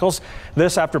 total tackles.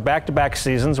 This after back-to-back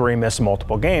seasons where he missed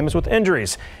multiple games with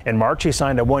injuries. In March, he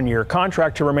signed a one-year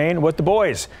contract to remain with the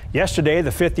boys. Yesterday,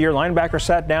 the fifth-year linebacker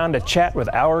sat down to chat with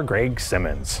our Greg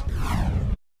Simmons.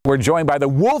 We're joined by the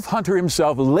wolf hunter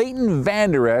himself, Leighton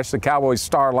Vander Esch, the Cowboys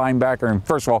star linebacker. And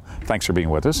first of all, thanks for being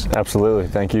with us. Absolutely.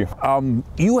 Thank you.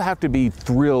 You have to be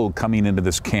thrilled coming into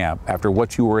this camp after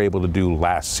what you were able to do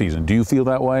last season. Do you feel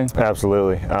that way?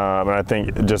 Absolutely. And I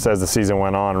think just as the season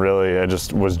went on, really, I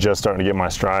was starting to get my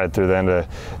stride through the end of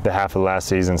the half of last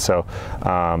season. So,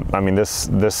 I mean, this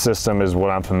system is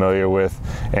what I'm familiar with,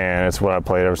 and it's what I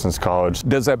played ever since college.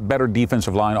 Does that better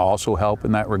defensive line also help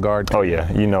in that regard? Oh,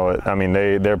 yeah. You know it. I mean,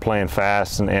 they're playing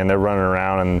fast and they're running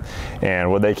around,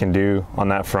 and what they can do on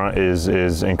that front is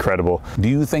incredible. Do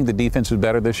you think the defense is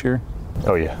better this year?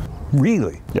 Oh yeah.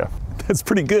 Really? Yeah. That's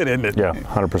pretty good, isn't it? Yeah,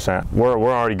 100%. We're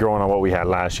already growing on what we had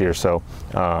last year, so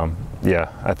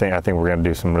yeah, I think we're going to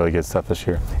do some really good stuff this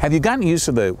year. Have you gotten used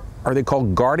to are they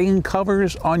called guarding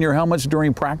covers on your helmets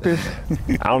during practice?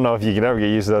 I don't know if you can ever get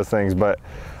used to those things, but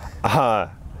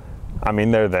I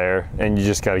mean, they're there, and you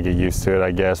just got to get used to it,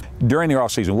 I guess. During the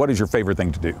off season, what is your favorite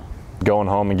thing to do? Going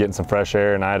home and getting some fresh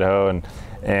air in Idaho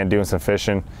and doing some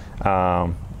fishing,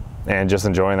 and just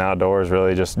enjoying the outdoors,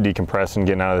 really just decompressing,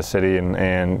 getting out of the city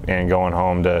and going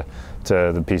home to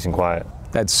the peace and quiet.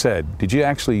 That said, did you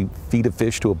actually feed a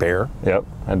fish to a bear? Yep,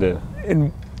 I did.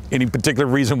 And any particular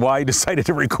reason why you decided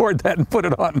to record that and put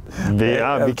it on?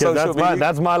 Because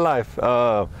that's my life.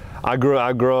 I grew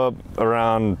up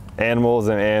around animals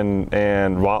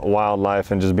and wildlife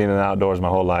and just being in the outdoors my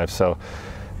whole life. So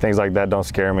things like that don't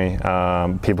scare me.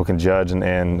 People can judge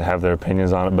and have their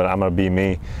opinions on it, but I'm going to be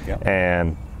me,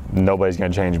 and nobody's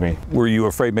going to change me. Were you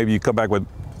afraid maybe you come back with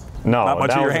not much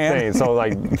of your hand? So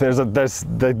like there's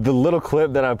the little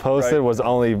clip that I posted was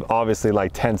only obviously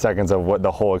like 10 seconds of what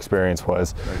the whole experience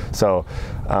was. Right. So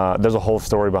there's a whole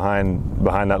story behind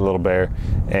that little bear,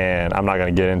 and I'm not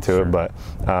going to get into it, but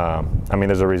I mean,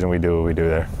 there's a reason we do what we do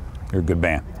there. You're a good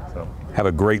man. So have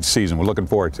a great season. We're looking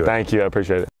forward to it. Thank you. I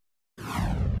appreciate it.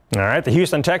 All right, the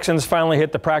Houston Texans finally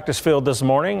hit the practice field this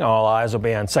morning. All eyes will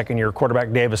be on second-year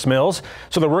quarterback Davis Mills.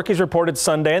 So the rookies reported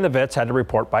Sunday, and the vets had to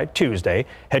report by Tuesday.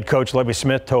 Head coach Lovie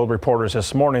Smith told reporters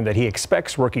this morning that he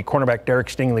expects rookie cornerback Derek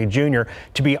Stingley Jr.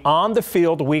 to be on the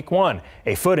field week 1.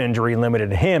 A foot injury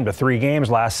limited him to 3 games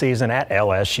last season at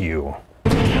LSU.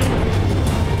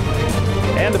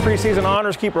 And the preseason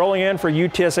honors keep rolling in for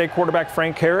UTSA quarterback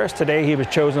Frank Harris. Today he was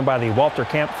chosen by the Walter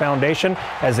Camp Foundation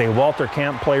as a Walter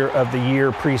Camp Player of the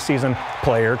Year preseason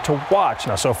player to watch.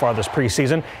 Now, so far this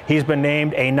preseason, he's been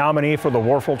named a nominee for the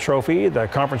Warfel Trophy, the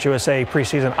Conference USA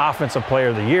Preseason Offensive Player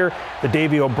of the Year, the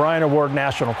Davey O'Brien Award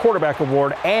National Quarterback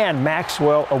Award, and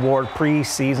Maxwell Award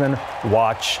preseason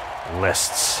watch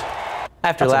lists.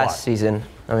 After last season,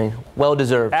 I mean,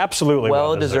 well-deserved. Absolutely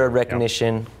well-deserved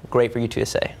recognition. Yep. Great for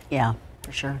UTSA. Yeah.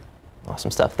 For sure.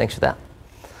 Awesome stuff. Thanks for that.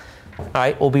 All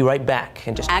right, we'll be right back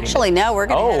in just a Actually, no, we're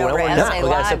going to head over to SA Live. We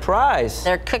got a surprise.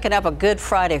 They're cooking up a Good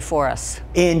Friday for us.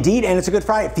 Indeed, and it's a Good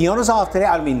Friday. Fiona's off today.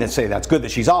 I don't mean to say that's good that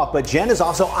she's off, but Jen is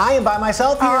off, so I am by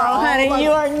myself here. Oh, honey,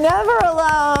 you are never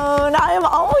alone. I am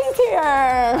always here.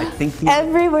 I think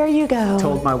everywhere you go.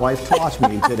 Told my wife to watch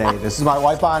me today. This is my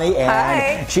wife, Bonnie,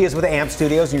 and she is with AMP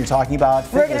Studios, and you're talking about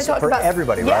fitness for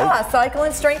everybody, right? Yeah, cycle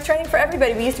and strength training for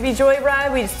everybody. We used to be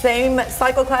Joyride. We same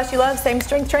cycle class you love, same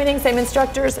strength training, same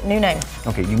instructors, new name.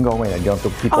 Okay, you can go away. I don't have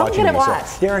to keep watching me.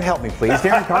 Darren, help me, please.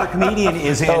 Darren Carter, comedian,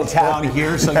 is in town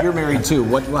here, so you're married too.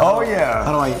 Oh, yeah.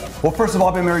 How do I? Well, first of all,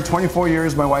 I've been married 24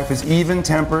 years. My wife is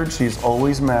even-tempered. She's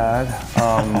always mad.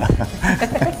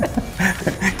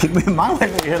 My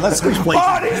wife here. Let's switch places.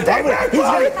 He's going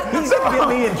to get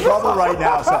me in trouble right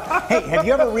now. So, hey, have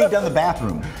you ever redone the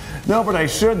bathroom? No, but I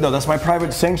should, though. That's my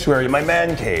private sanctuary, my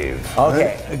man cave.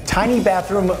 Okay, a tiny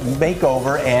bathroom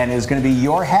makeover, and is going to be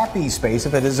your happy space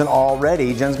if it isn't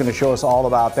already. Jen's going to show us all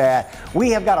about that. We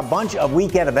have got a bunch of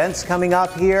weekend events coming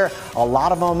up here. A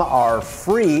lot of them are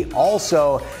free.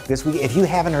 Also, this week, if you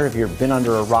haven't heard, if you've been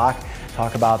under a rock,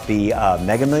 talk about the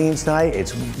Mega Millions tonight.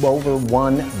 It's over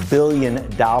 $1 billion.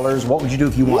 What would you do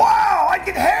if you won? Wow, I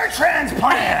get hair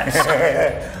transplants!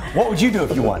 What would you do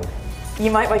if you won? You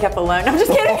might wake up alone. I'm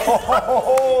just kidding.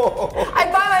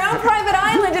 I'd buy my own private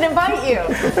island and invite you.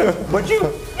 Would you?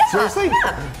 Yeah. Seriously?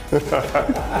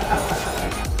 Perfect.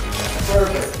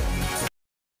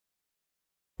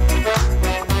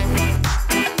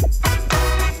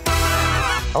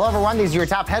 Hello, everyone. These are your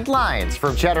top headlines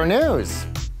from Cheddar News.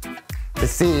 The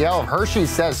CEO of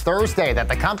Hershey's says Thursday that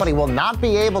the company will not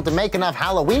be able to make enough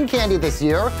Halloween candy this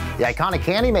year. The iconic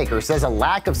candy maker says a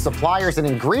lack of suppliers and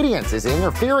ingredients is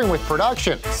interfering with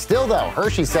production. Still, though,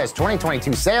 Hershey says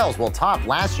 2022 sales will top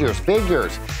last year's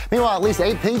figures. Meanwhile, at least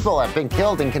 8 people have been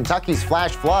killed in Kentucky's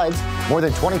flash floods. More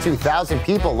than 22,000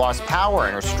 people lost power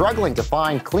and are struggling to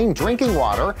find clean drinking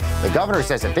water. The governor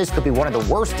says that this could be one of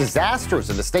the worst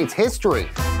disasters in the state's history.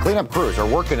 Cleanup crews are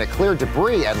working to clear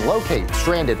debris and locate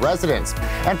stranded residents.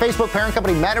 And Facebook parent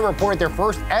company Meta reported their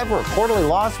first ever quarterly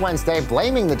loss Wednesday,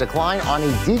 blaming the decline on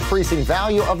a decreasing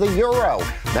value of the euro.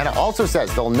 Meta also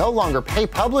says they'll no longer pay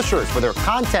publishers for their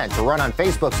content to run on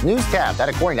Facebook's news tab. That,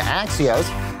 according to Axios,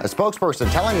 a spokesperson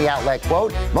telling the outlet,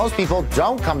 quote, most people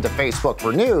don't come to Facebook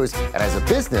for news, and as a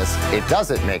business, it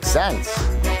doesn't make sense.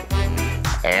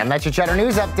 And that's your Cheddar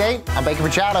News Update. I'm Baker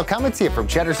Machado coming to you from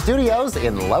Cheddar Studios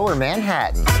in Lower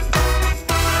Manhattan.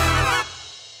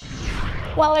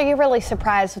 Well, are you really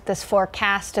surprised with this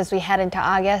forecast as we head into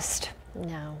August?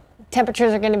 No.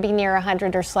 Temperatures are going to be near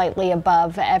 100 or slightly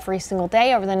above every single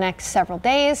day over the next several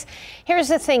days. Here's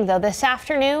the thing, though. This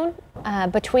afternoon,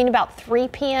 between about 3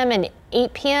 p.m. and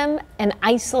 8 p.m., an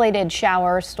isolated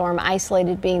shower storm,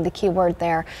 isolated being the key word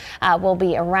there, will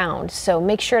be around. So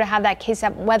make sure to have that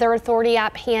KSAT Weather Authority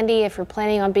app handy if you're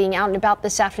planning on being out and about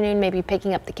this afternoon, maybe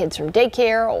picking up the kids from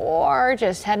daycare or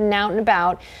just heading out and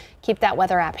about. Keep that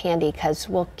weather app handy because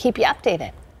we'll keep you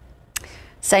updated.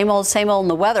 Same old in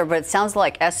the weather, but it sounds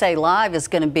like SA Live is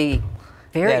going to be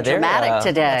very dramatic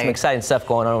today. Got some exciting stuff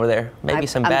going on over there. Maybe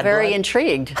some bad blood. I'm very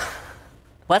intrigued.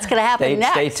 What's going to happen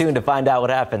next? Stay tuned to find out what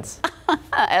happens.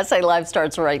 SA Live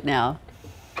starts right now.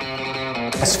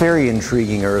 That's very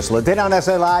intriguing, Ursula. Today on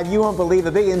SA Live, you won't believe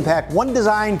the big impact one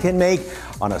design can make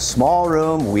on a small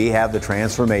room. We have the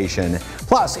transformation.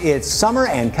 Plus, it's summer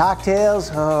and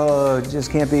cocktails, just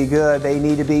can't be good. They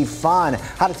need to be fun.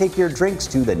 How to take your drinks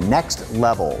to the next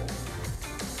level.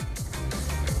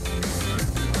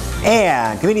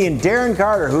 And comedian Darren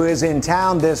Carter, who is in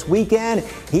town this weekend,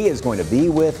 he is going to be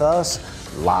with us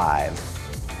live.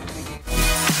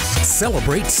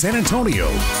 Celebrate San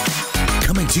Antonio.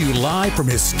 Coming to you live from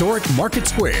historic Market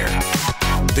Square.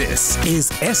 This is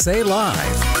SA Live.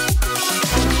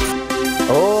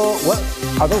 Oh, what?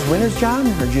 Are those winners, John?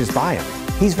 Or did you just buy them?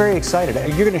 He's very excited.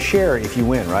 You're going to share if you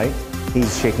win, right?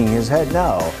 He's shaking his head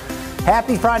no.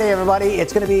 Happy Friday, everybody.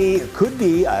 Could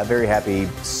be a very happy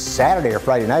Saturday or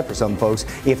Friday night for some folks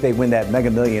if they win that Mega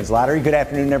Millions lottery. Good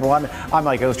afternoon, everyone. I'm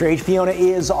Mike Oster. Fiona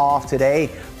is off today.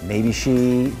 Maybe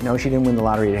she didn't win the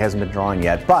lottery. It hasn't been drawn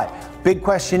yet. But big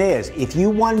question is, if you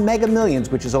won Mega Millions,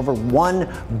 which is over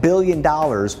 $1 billion,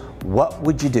 what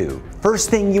would you do? First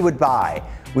thing you would buy.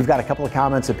 We've got a couple of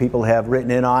comments that people have written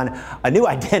in on. A new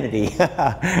identity.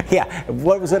 Yeah,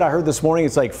 what was it I heard this morning?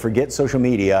 It's like, forget social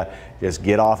media. Just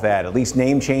get off that. At least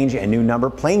name change and new number.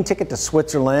 Plane ticket to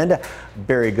Switzerland.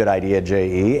 Very good idea,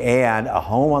 J.E. And a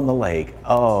home on the lake.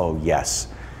 Oh, yes.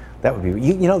 That would be,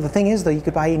 you know, the thing is, though, you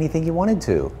could buy anything you wanted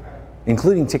to,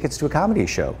 including tickets to a comedy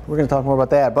show. We're going to talk more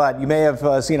about that. But you may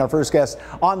have seen our first guest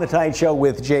on The Tonight Show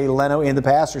with Jay Leno in the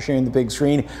past, or sharing the big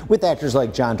screen with actors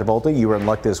like John Travolta. You were in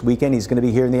luck this weekend. He's going to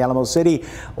be here in the Alamo City,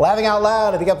 laughing out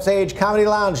loud at the Upstage Comedy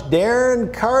Lounge.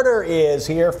 Darren Carter is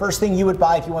here. First thing you would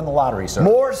buy if you won the lottery, sir?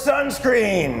 More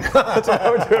sunscreen. That's what I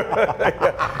would do.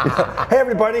 Hey,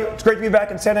 everybody. It's great to be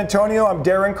back in San Antonio. I'm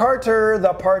Darren Carter,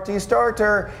 the party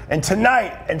starter. And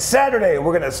tonight and Saturday,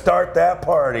 we're going to start that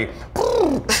party.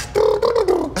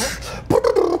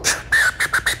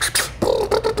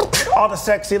 All the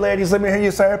sexy ladies, let me hear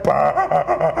you say it.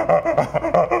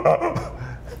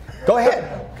 Go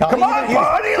ahead. Come on,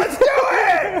 party, let's do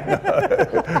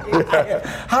it!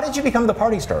 How did you become the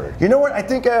party starter? You know what, I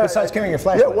think... besides carrying your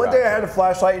flashlight. Yeah, one day I had a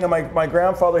flashlight. You know, my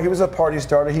grandfather, he was a party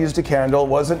starter. He used a candle.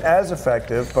 Wasn't as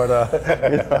effective, but...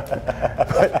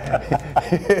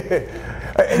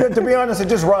 to be honest, it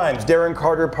just rhymes. Darren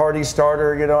Carter, party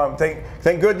starter. You know,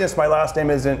 thank goodness my last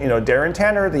name isn't, Darren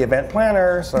Tanner, the event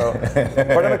planner. So,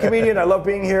 but I'm a comedian. I love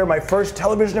being here. My first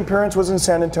television appearance was in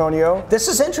San Antonio. This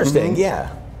is interesting.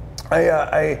 Yeah.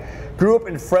 I grew up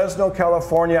in Fresno,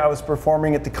 California. I was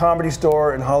performing at the Comedy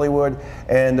Store in Hollywood,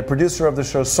 and the producer of the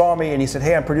show saw me, and he said,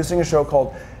 "Hey, I'm producing a show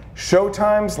called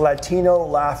Showtime's Latino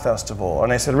Laugh Festival.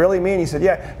 And I said, really, me? And he said,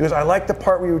 yeah. He goes, I like the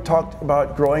part where you talked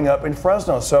about growing up in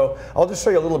Fresno. So I'll just show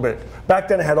you a little bit. Back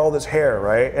then I had all this hair,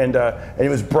 right? And it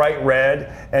was bright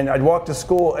red. And I'd walk to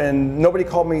school and nobody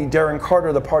called me Darren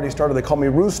Carter, the party starter. They called me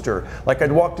Rooster. Like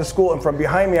I'd walk to school and from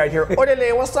behind me I'd hear,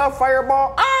 Orale, what's up,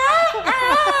 Fireball?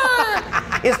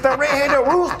 It's the red-headed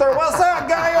rooster. What's up,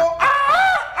 Gallo?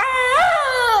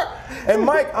 And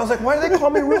Mike, I was like, why do they call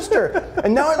me Rooster?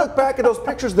 And now I look back at those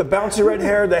pictures, the bouncy red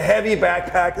hair, the heavy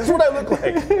backpack. This is what I look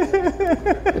like.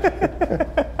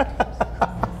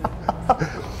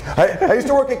 I used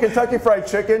to work at Kentucky Fried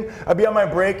Chicken. I'd be on my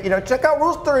break, check out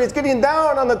Rooster. He's getting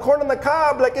down on the corn on the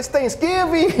cob like it's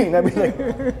Thanksgiving. I'd be like,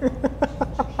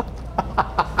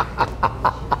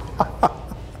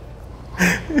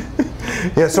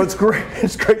 yeah, so it's great.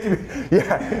 It's great to be.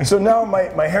 Yeah. So now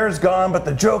my hair's gone, but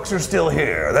the jokes are still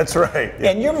here. That's right. Yeah.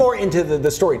 And you're more into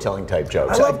the storytelling type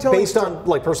jokes. I love telling based on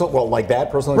like personal, like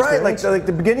personal experience. Right. Like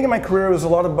the beginning of my career was a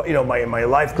lot of my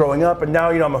life growing up, and now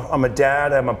I'm a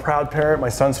dad. I'm a proud parent. My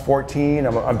son's 14.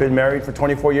 I've been married for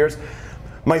 24 years.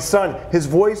 My son, he's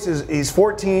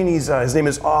 14. His name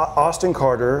is Austin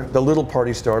Carter, the little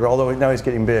party starter. Although now he's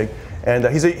getting big, and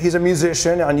he's a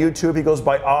musician on YouTube. He goes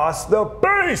by Os, the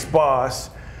bass boss,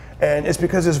 and it's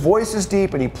because his voice is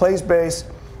deep and he plays bass.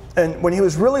 And when he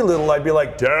was really little, I'd be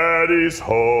like, "Daddy's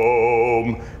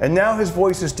home," and now his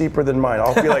voice is deeper than mine.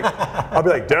 I'll be like,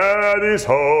 "Daddy's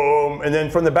home," and then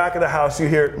from the back of the house you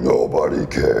hear, "Nobody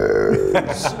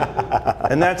cares,"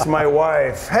 and that's my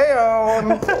wife.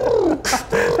 Hey-o.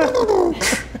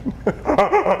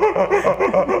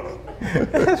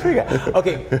 That's pretty good.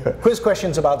 Okay, quiz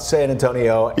questions about San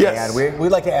Antonio. Yes. And we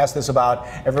like to ask this about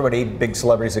everybody, big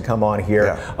celebrities that come on here.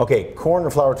 Yeah. Okay, corn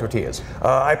or flour tortillas?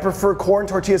 I prefer corn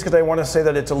tortillas because I want to say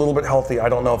that it's a little bit healthy. I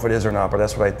don't know if it is or not, but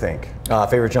that's what I think.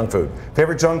 Favorite junk food?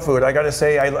 Favorite junk food? I got to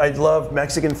say I love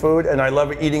Mexican food and I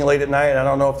love eating late at night. And I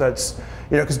don't know if that's,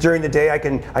 because during the day I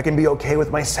can be okay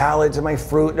with my salads and my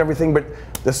fruit and everything, but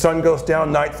the sun goes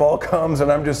down, nightfall comes,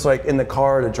 and I'm just like in the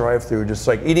car at a drive-through, just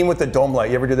like eating with the dome light.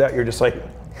 You ever do that? You're just like,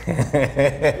 I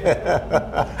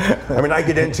mean, I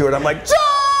get into it. I'm like,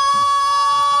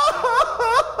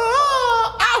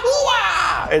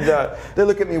 and they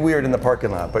look at me weird in the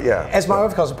parking lot, but yeah. As my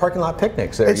wife calls it, parking lot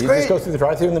picnics. There, it's you great. Just go through the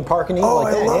drive-through and then park and eat. Oh,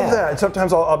 like that. I love that. And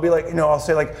sometimes I'll be like, I'll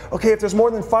say like, okay, if there's more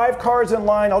than 5 cars in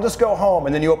line, I'll just go home.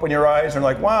 And then you open your eyes and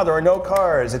like, wow, there are no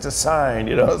cars. It's a sign,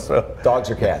 So dogs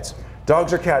or cats?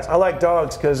 Dogs or cats? I like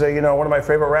dogs because, one of my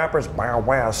favorite rappers, wow,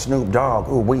 wow, Snoop Dogg.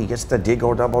 Ooh, wee, it's the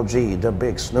D-O-double-G, the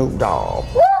big Snoop Dogg.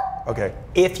 Okay.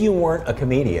 If you weren't a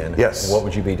comedian, yes, what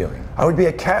would you be doing? I would be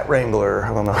a cat wrangler.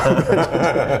 I don't know.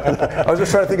 I was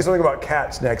just trying to think of something about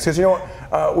cats next. Because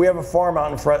we have a farm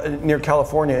out near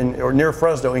California, or near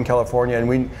Fresno in California, and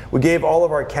we gave all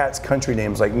of our cats country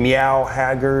names like Meow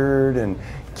Haggard and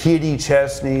Kitty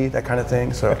Chesney, that kind of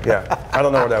thing. So yeah, I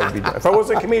don't know what I would be doing. If I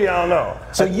wasn't a comedian, I don't know.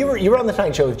 So you were on the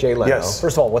Tonight Show with Jay Leno. Yes.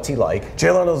 First of all, what's he like?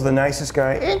 Jay Leno's the nicest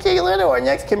guy. Hey, Jay Leno, our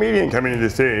next comedian coming to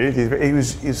see.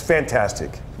 He's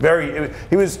fantastic.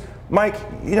 He was Mike.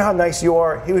 You know how nice you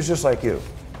are. He was just like you.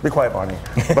 Be quiet, Bonnie.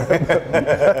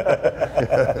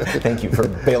 Thank you for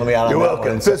bailing me out on You're that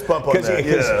welcome. one. Fist bump on that.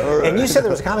 Yeah. And you said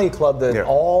there was a comedy club that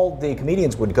all the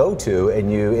comedians would go to,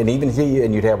 and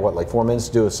you'd have what, like 4 minutes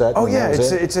to do a set? Oh yeah,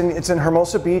 it's in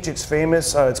Hermosa Beach. It's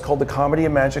famous. It's called the Comedy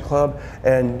and Magic Club,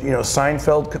 and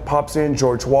Seinfeld pops in,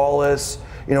 George Wallace.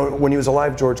 When he was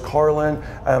alive, George Carlin.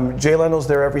 Jay Leno's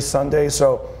there every Sunday,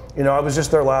 so. I was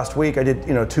just there last week. I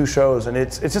did, 2 shows, and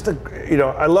it's just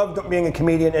I love being a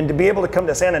comedian, and to be able to come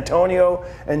to San Antonio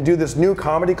and do this new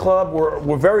comedy club,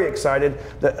 we're very excited.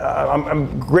 That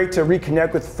I'm great to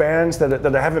reconnect with fans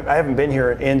that I haven't been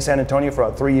here in San Antonio for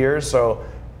about 3 years. So,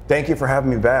 thank you for having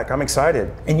me back. I'm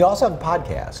excited. And you also have a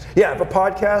podcast. Yeah, I have a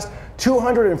podcast.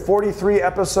 243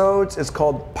 episodes. It's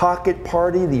called Pocket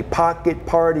Party, the Pocket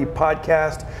Party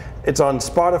Podcast. It's on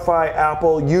Spotify,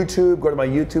 Apple, YouTube. Go to my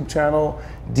YouTube channel,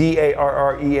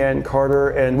 Darren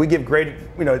Carter, and we give great.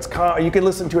 You can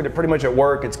listen to it pretty much at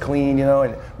work. It's clean,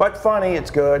 but funny. It's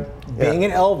good. Being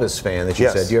an Elvis fan, that you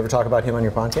said, do you ever talk about him on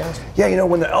your podcast? Yeah,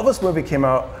 when the Elvis movie came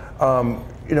out,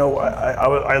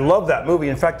 I love that movie.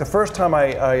 In fact, the first time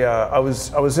I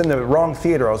was in the wrong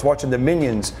theater. I was watching the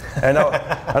Minions, and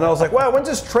I was like, wow, when's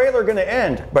this trailer going to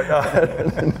end? But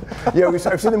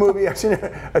I've seen the movie. I've seen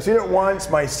it once.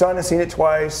 My son has seen it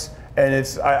twice, and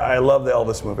I love the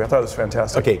Elvis movie. I thought it was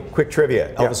fantastic. Okay, quick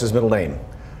trivia. Elvis's middle name?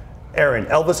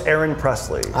 Elvis Aaron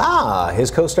Presley. His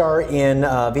co-star in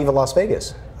Viva Las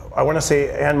Vegas. I want to say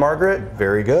Anne Margaret.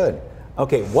 Very good.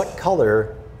 Okay, what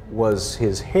color was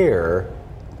his hair?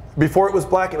 Before it was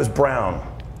black, it was brown.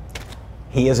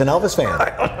 He is an Elvis fan.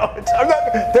 I'm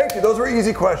not, thank you. Those were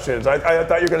easy questions. I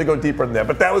thought you were going to go deeper than that,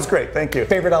 but that was great. Thank you.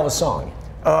 Favorite Elvis song?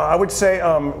 I would say,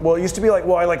 well, it used to be like,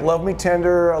 well, I like Love Me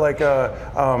Tender. I like,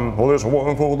 well, there's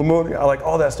one for the money. I like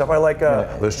all that stuff. I like,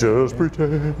 Let's Just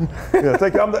Pretend. Yeah,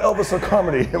 thank you. I'm the Elvis of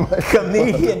comedy.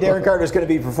 Comedian Darren Carter is going to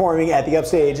be performing at the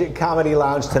Upstage Comedy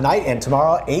Lounge tonight and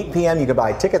tomorrow, 8 p.m. You can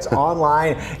buy tickets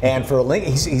online, and for a link,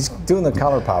 he's doing the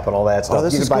color pop and all that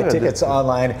stuff. You can buy tickets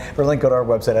online. For a link, go to our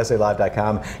website,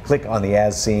 SALive.com. Click on the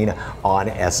As Seen on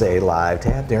SA Live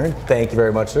tab. Darren, thank you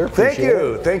very much, sir. Thank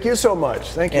you. Thank you so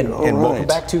much. Thank you. And welcome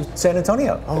back to San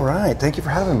Antonio. All right. Thank you for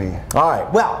having me. All right.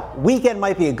 Well, weekend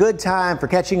might be a good time for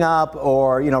catching up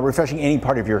or, refreshing any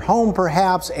part of your home,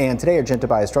 perhaps. And today, our Jen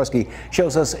Tobias Trusky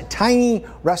shows us a tiny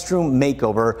restroom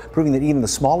makeover, proving that even the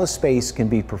smallest space can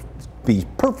be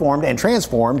performed and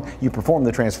transformed. You perform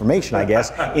the transformation, I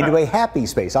guess, into a happy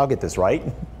space. I'll get this right.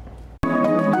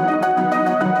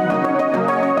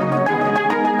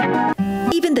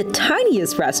 Even the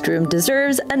tiniest restroom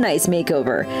deserves a nice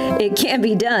makeover. It can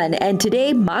be done, and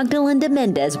today Magdalena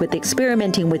Mendez, with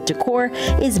Experimenting with Decor,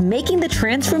 is making the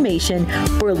transformation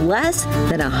for less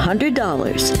than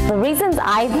 $100. The reasons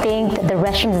I think that the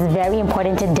restroom is very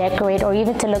important to decorate or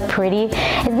even to look pretty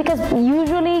is because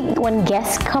usually when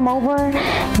guests come over,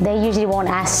 they usually won't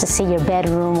ask to see your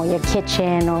bedroom or your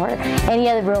kitchen or any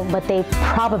other room, but they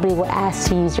probably will ask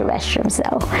to use your restroom. So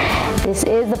this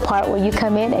is the part where you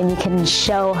come in and you can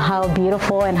show how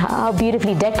beautiful and how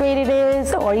beautifully decorated it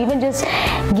is, or even just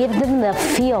give them the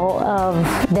feel of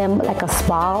them like a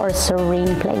spa or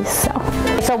serene place.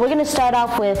 So we're gonna start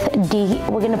off with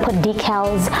we're gonna put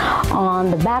decals on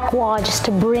the back wall just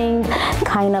to bring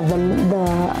kind of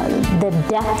the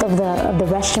depth of the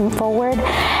restroom forward,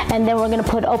 and then we're gonna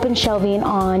put open shelving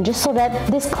on just so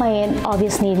that this client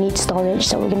obviously needs storage.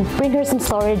 So we're gonna bring her some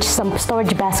storage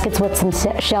baskets with some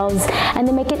shelves, and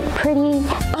then make it pretty.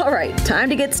 All right, time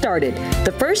to get started.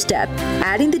 The first step,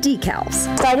 adding the decals.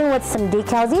 Starting with some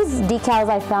decals. These decals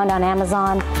I found on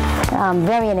Amazon,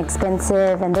 very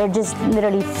inexpensive, and they're just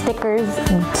literally stickers,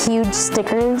 huge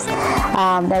stickers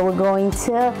that we're going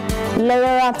to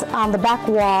layer on the back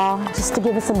wall just to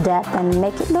give it some depth and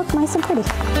make it look nice and pretty.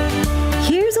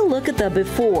 Here's a look at the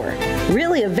before.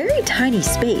 Really a very tiny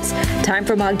space. Time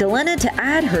for Magdalena to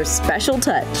add her special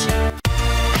touch.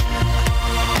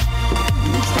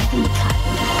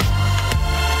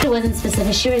 It wasn't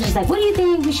specific. She was just like, what do you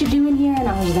think we should do in here? And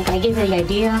I was just like, I gave her the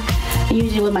idea.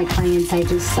 Usually with my clients, I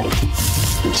just like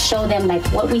show them like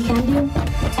what we can do,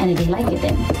 and if they like it,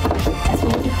 then that's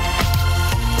what we do.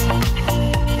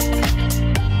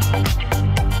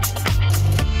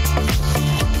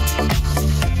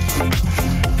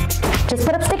 Just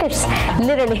put up stickers,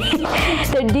 literally.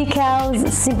 They're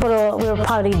decals, simple. We were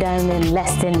probably done in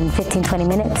less than 15-20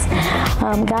 minutes.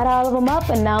 Got all of them up,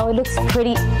 and now it looks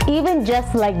pretty, even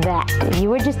just like that. If you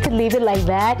were just to leave it like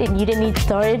that and you didn't need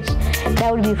storage,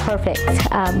 that would be perfect.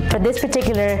 For this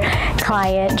particular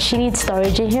client, she needs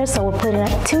storage in here, so we're putting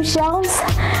up 2 shelves,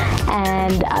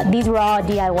 and these were all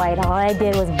DIY. All I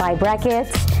did was buy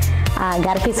brackets,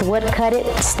 got a piece of wood, cut it,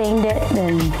 stained it,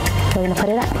 and we're gonna put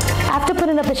it up. After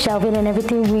putting up the shelving and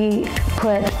everything, we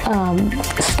put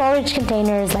storage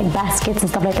containers like baskets and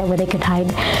stuff like that where they could hide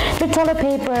their toilet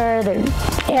paper, their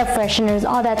air fresheners,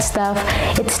 all that stuff.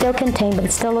 It's still contained, but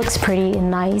it still looks pretty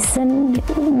and nice and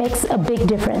makes a big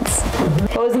difference.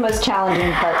 What was the most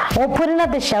challenging part? Well, putting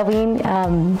up the shelving,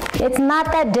 it's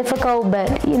not that difficult,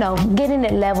 but getting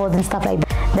it leveled and stuff like that.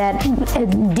 That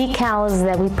decals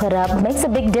that we put up makes a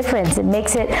big difference. It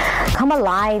makes it come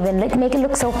alive and make it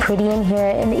look so pretty in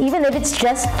here. And even if it's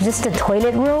just a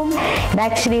toilet room, it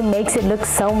actually makes it look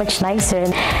so much nicer.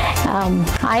 And,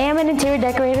 I am an interior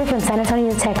decorator from San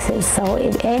Antonio, Texas. So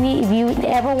if you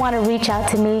ever want to reach out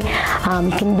to me,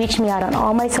 you can reach me out on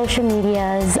all my social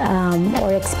medias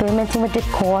or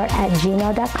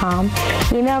experimentingwithdecor@gmail.com.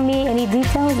 Email me any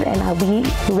details, and I'll be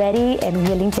ready and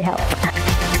willing to help.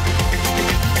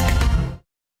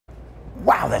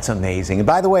 Wow, that's amazing. And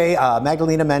by the way,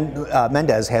 Magdalena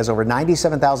Mendez has over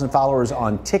 97,000 followers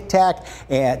on TikTok,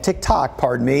 and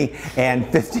 54,000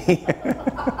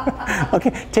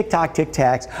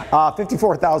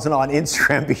 on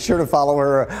Instagram. Be sure to follow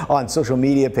her on social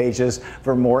media pages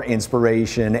for more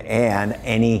inspiration and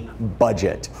any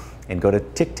budget. And go to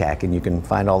TikTok and you can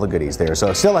find all the goodies there.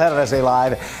 So still ahead of SA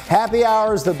Live, happy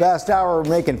hours, the best hour. We're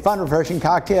making fun, refreshing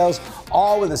cocktails,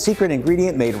 all with a secret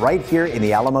ingredient made right here in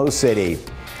the Alamo City.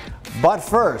 But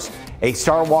first, a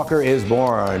Star Walker is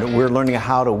born. We're learning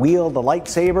how to wield the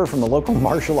lightsaber from the local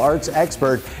martial arts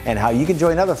expert and how you can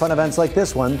join other fun events like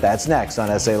this one. That's next on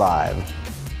SA Live.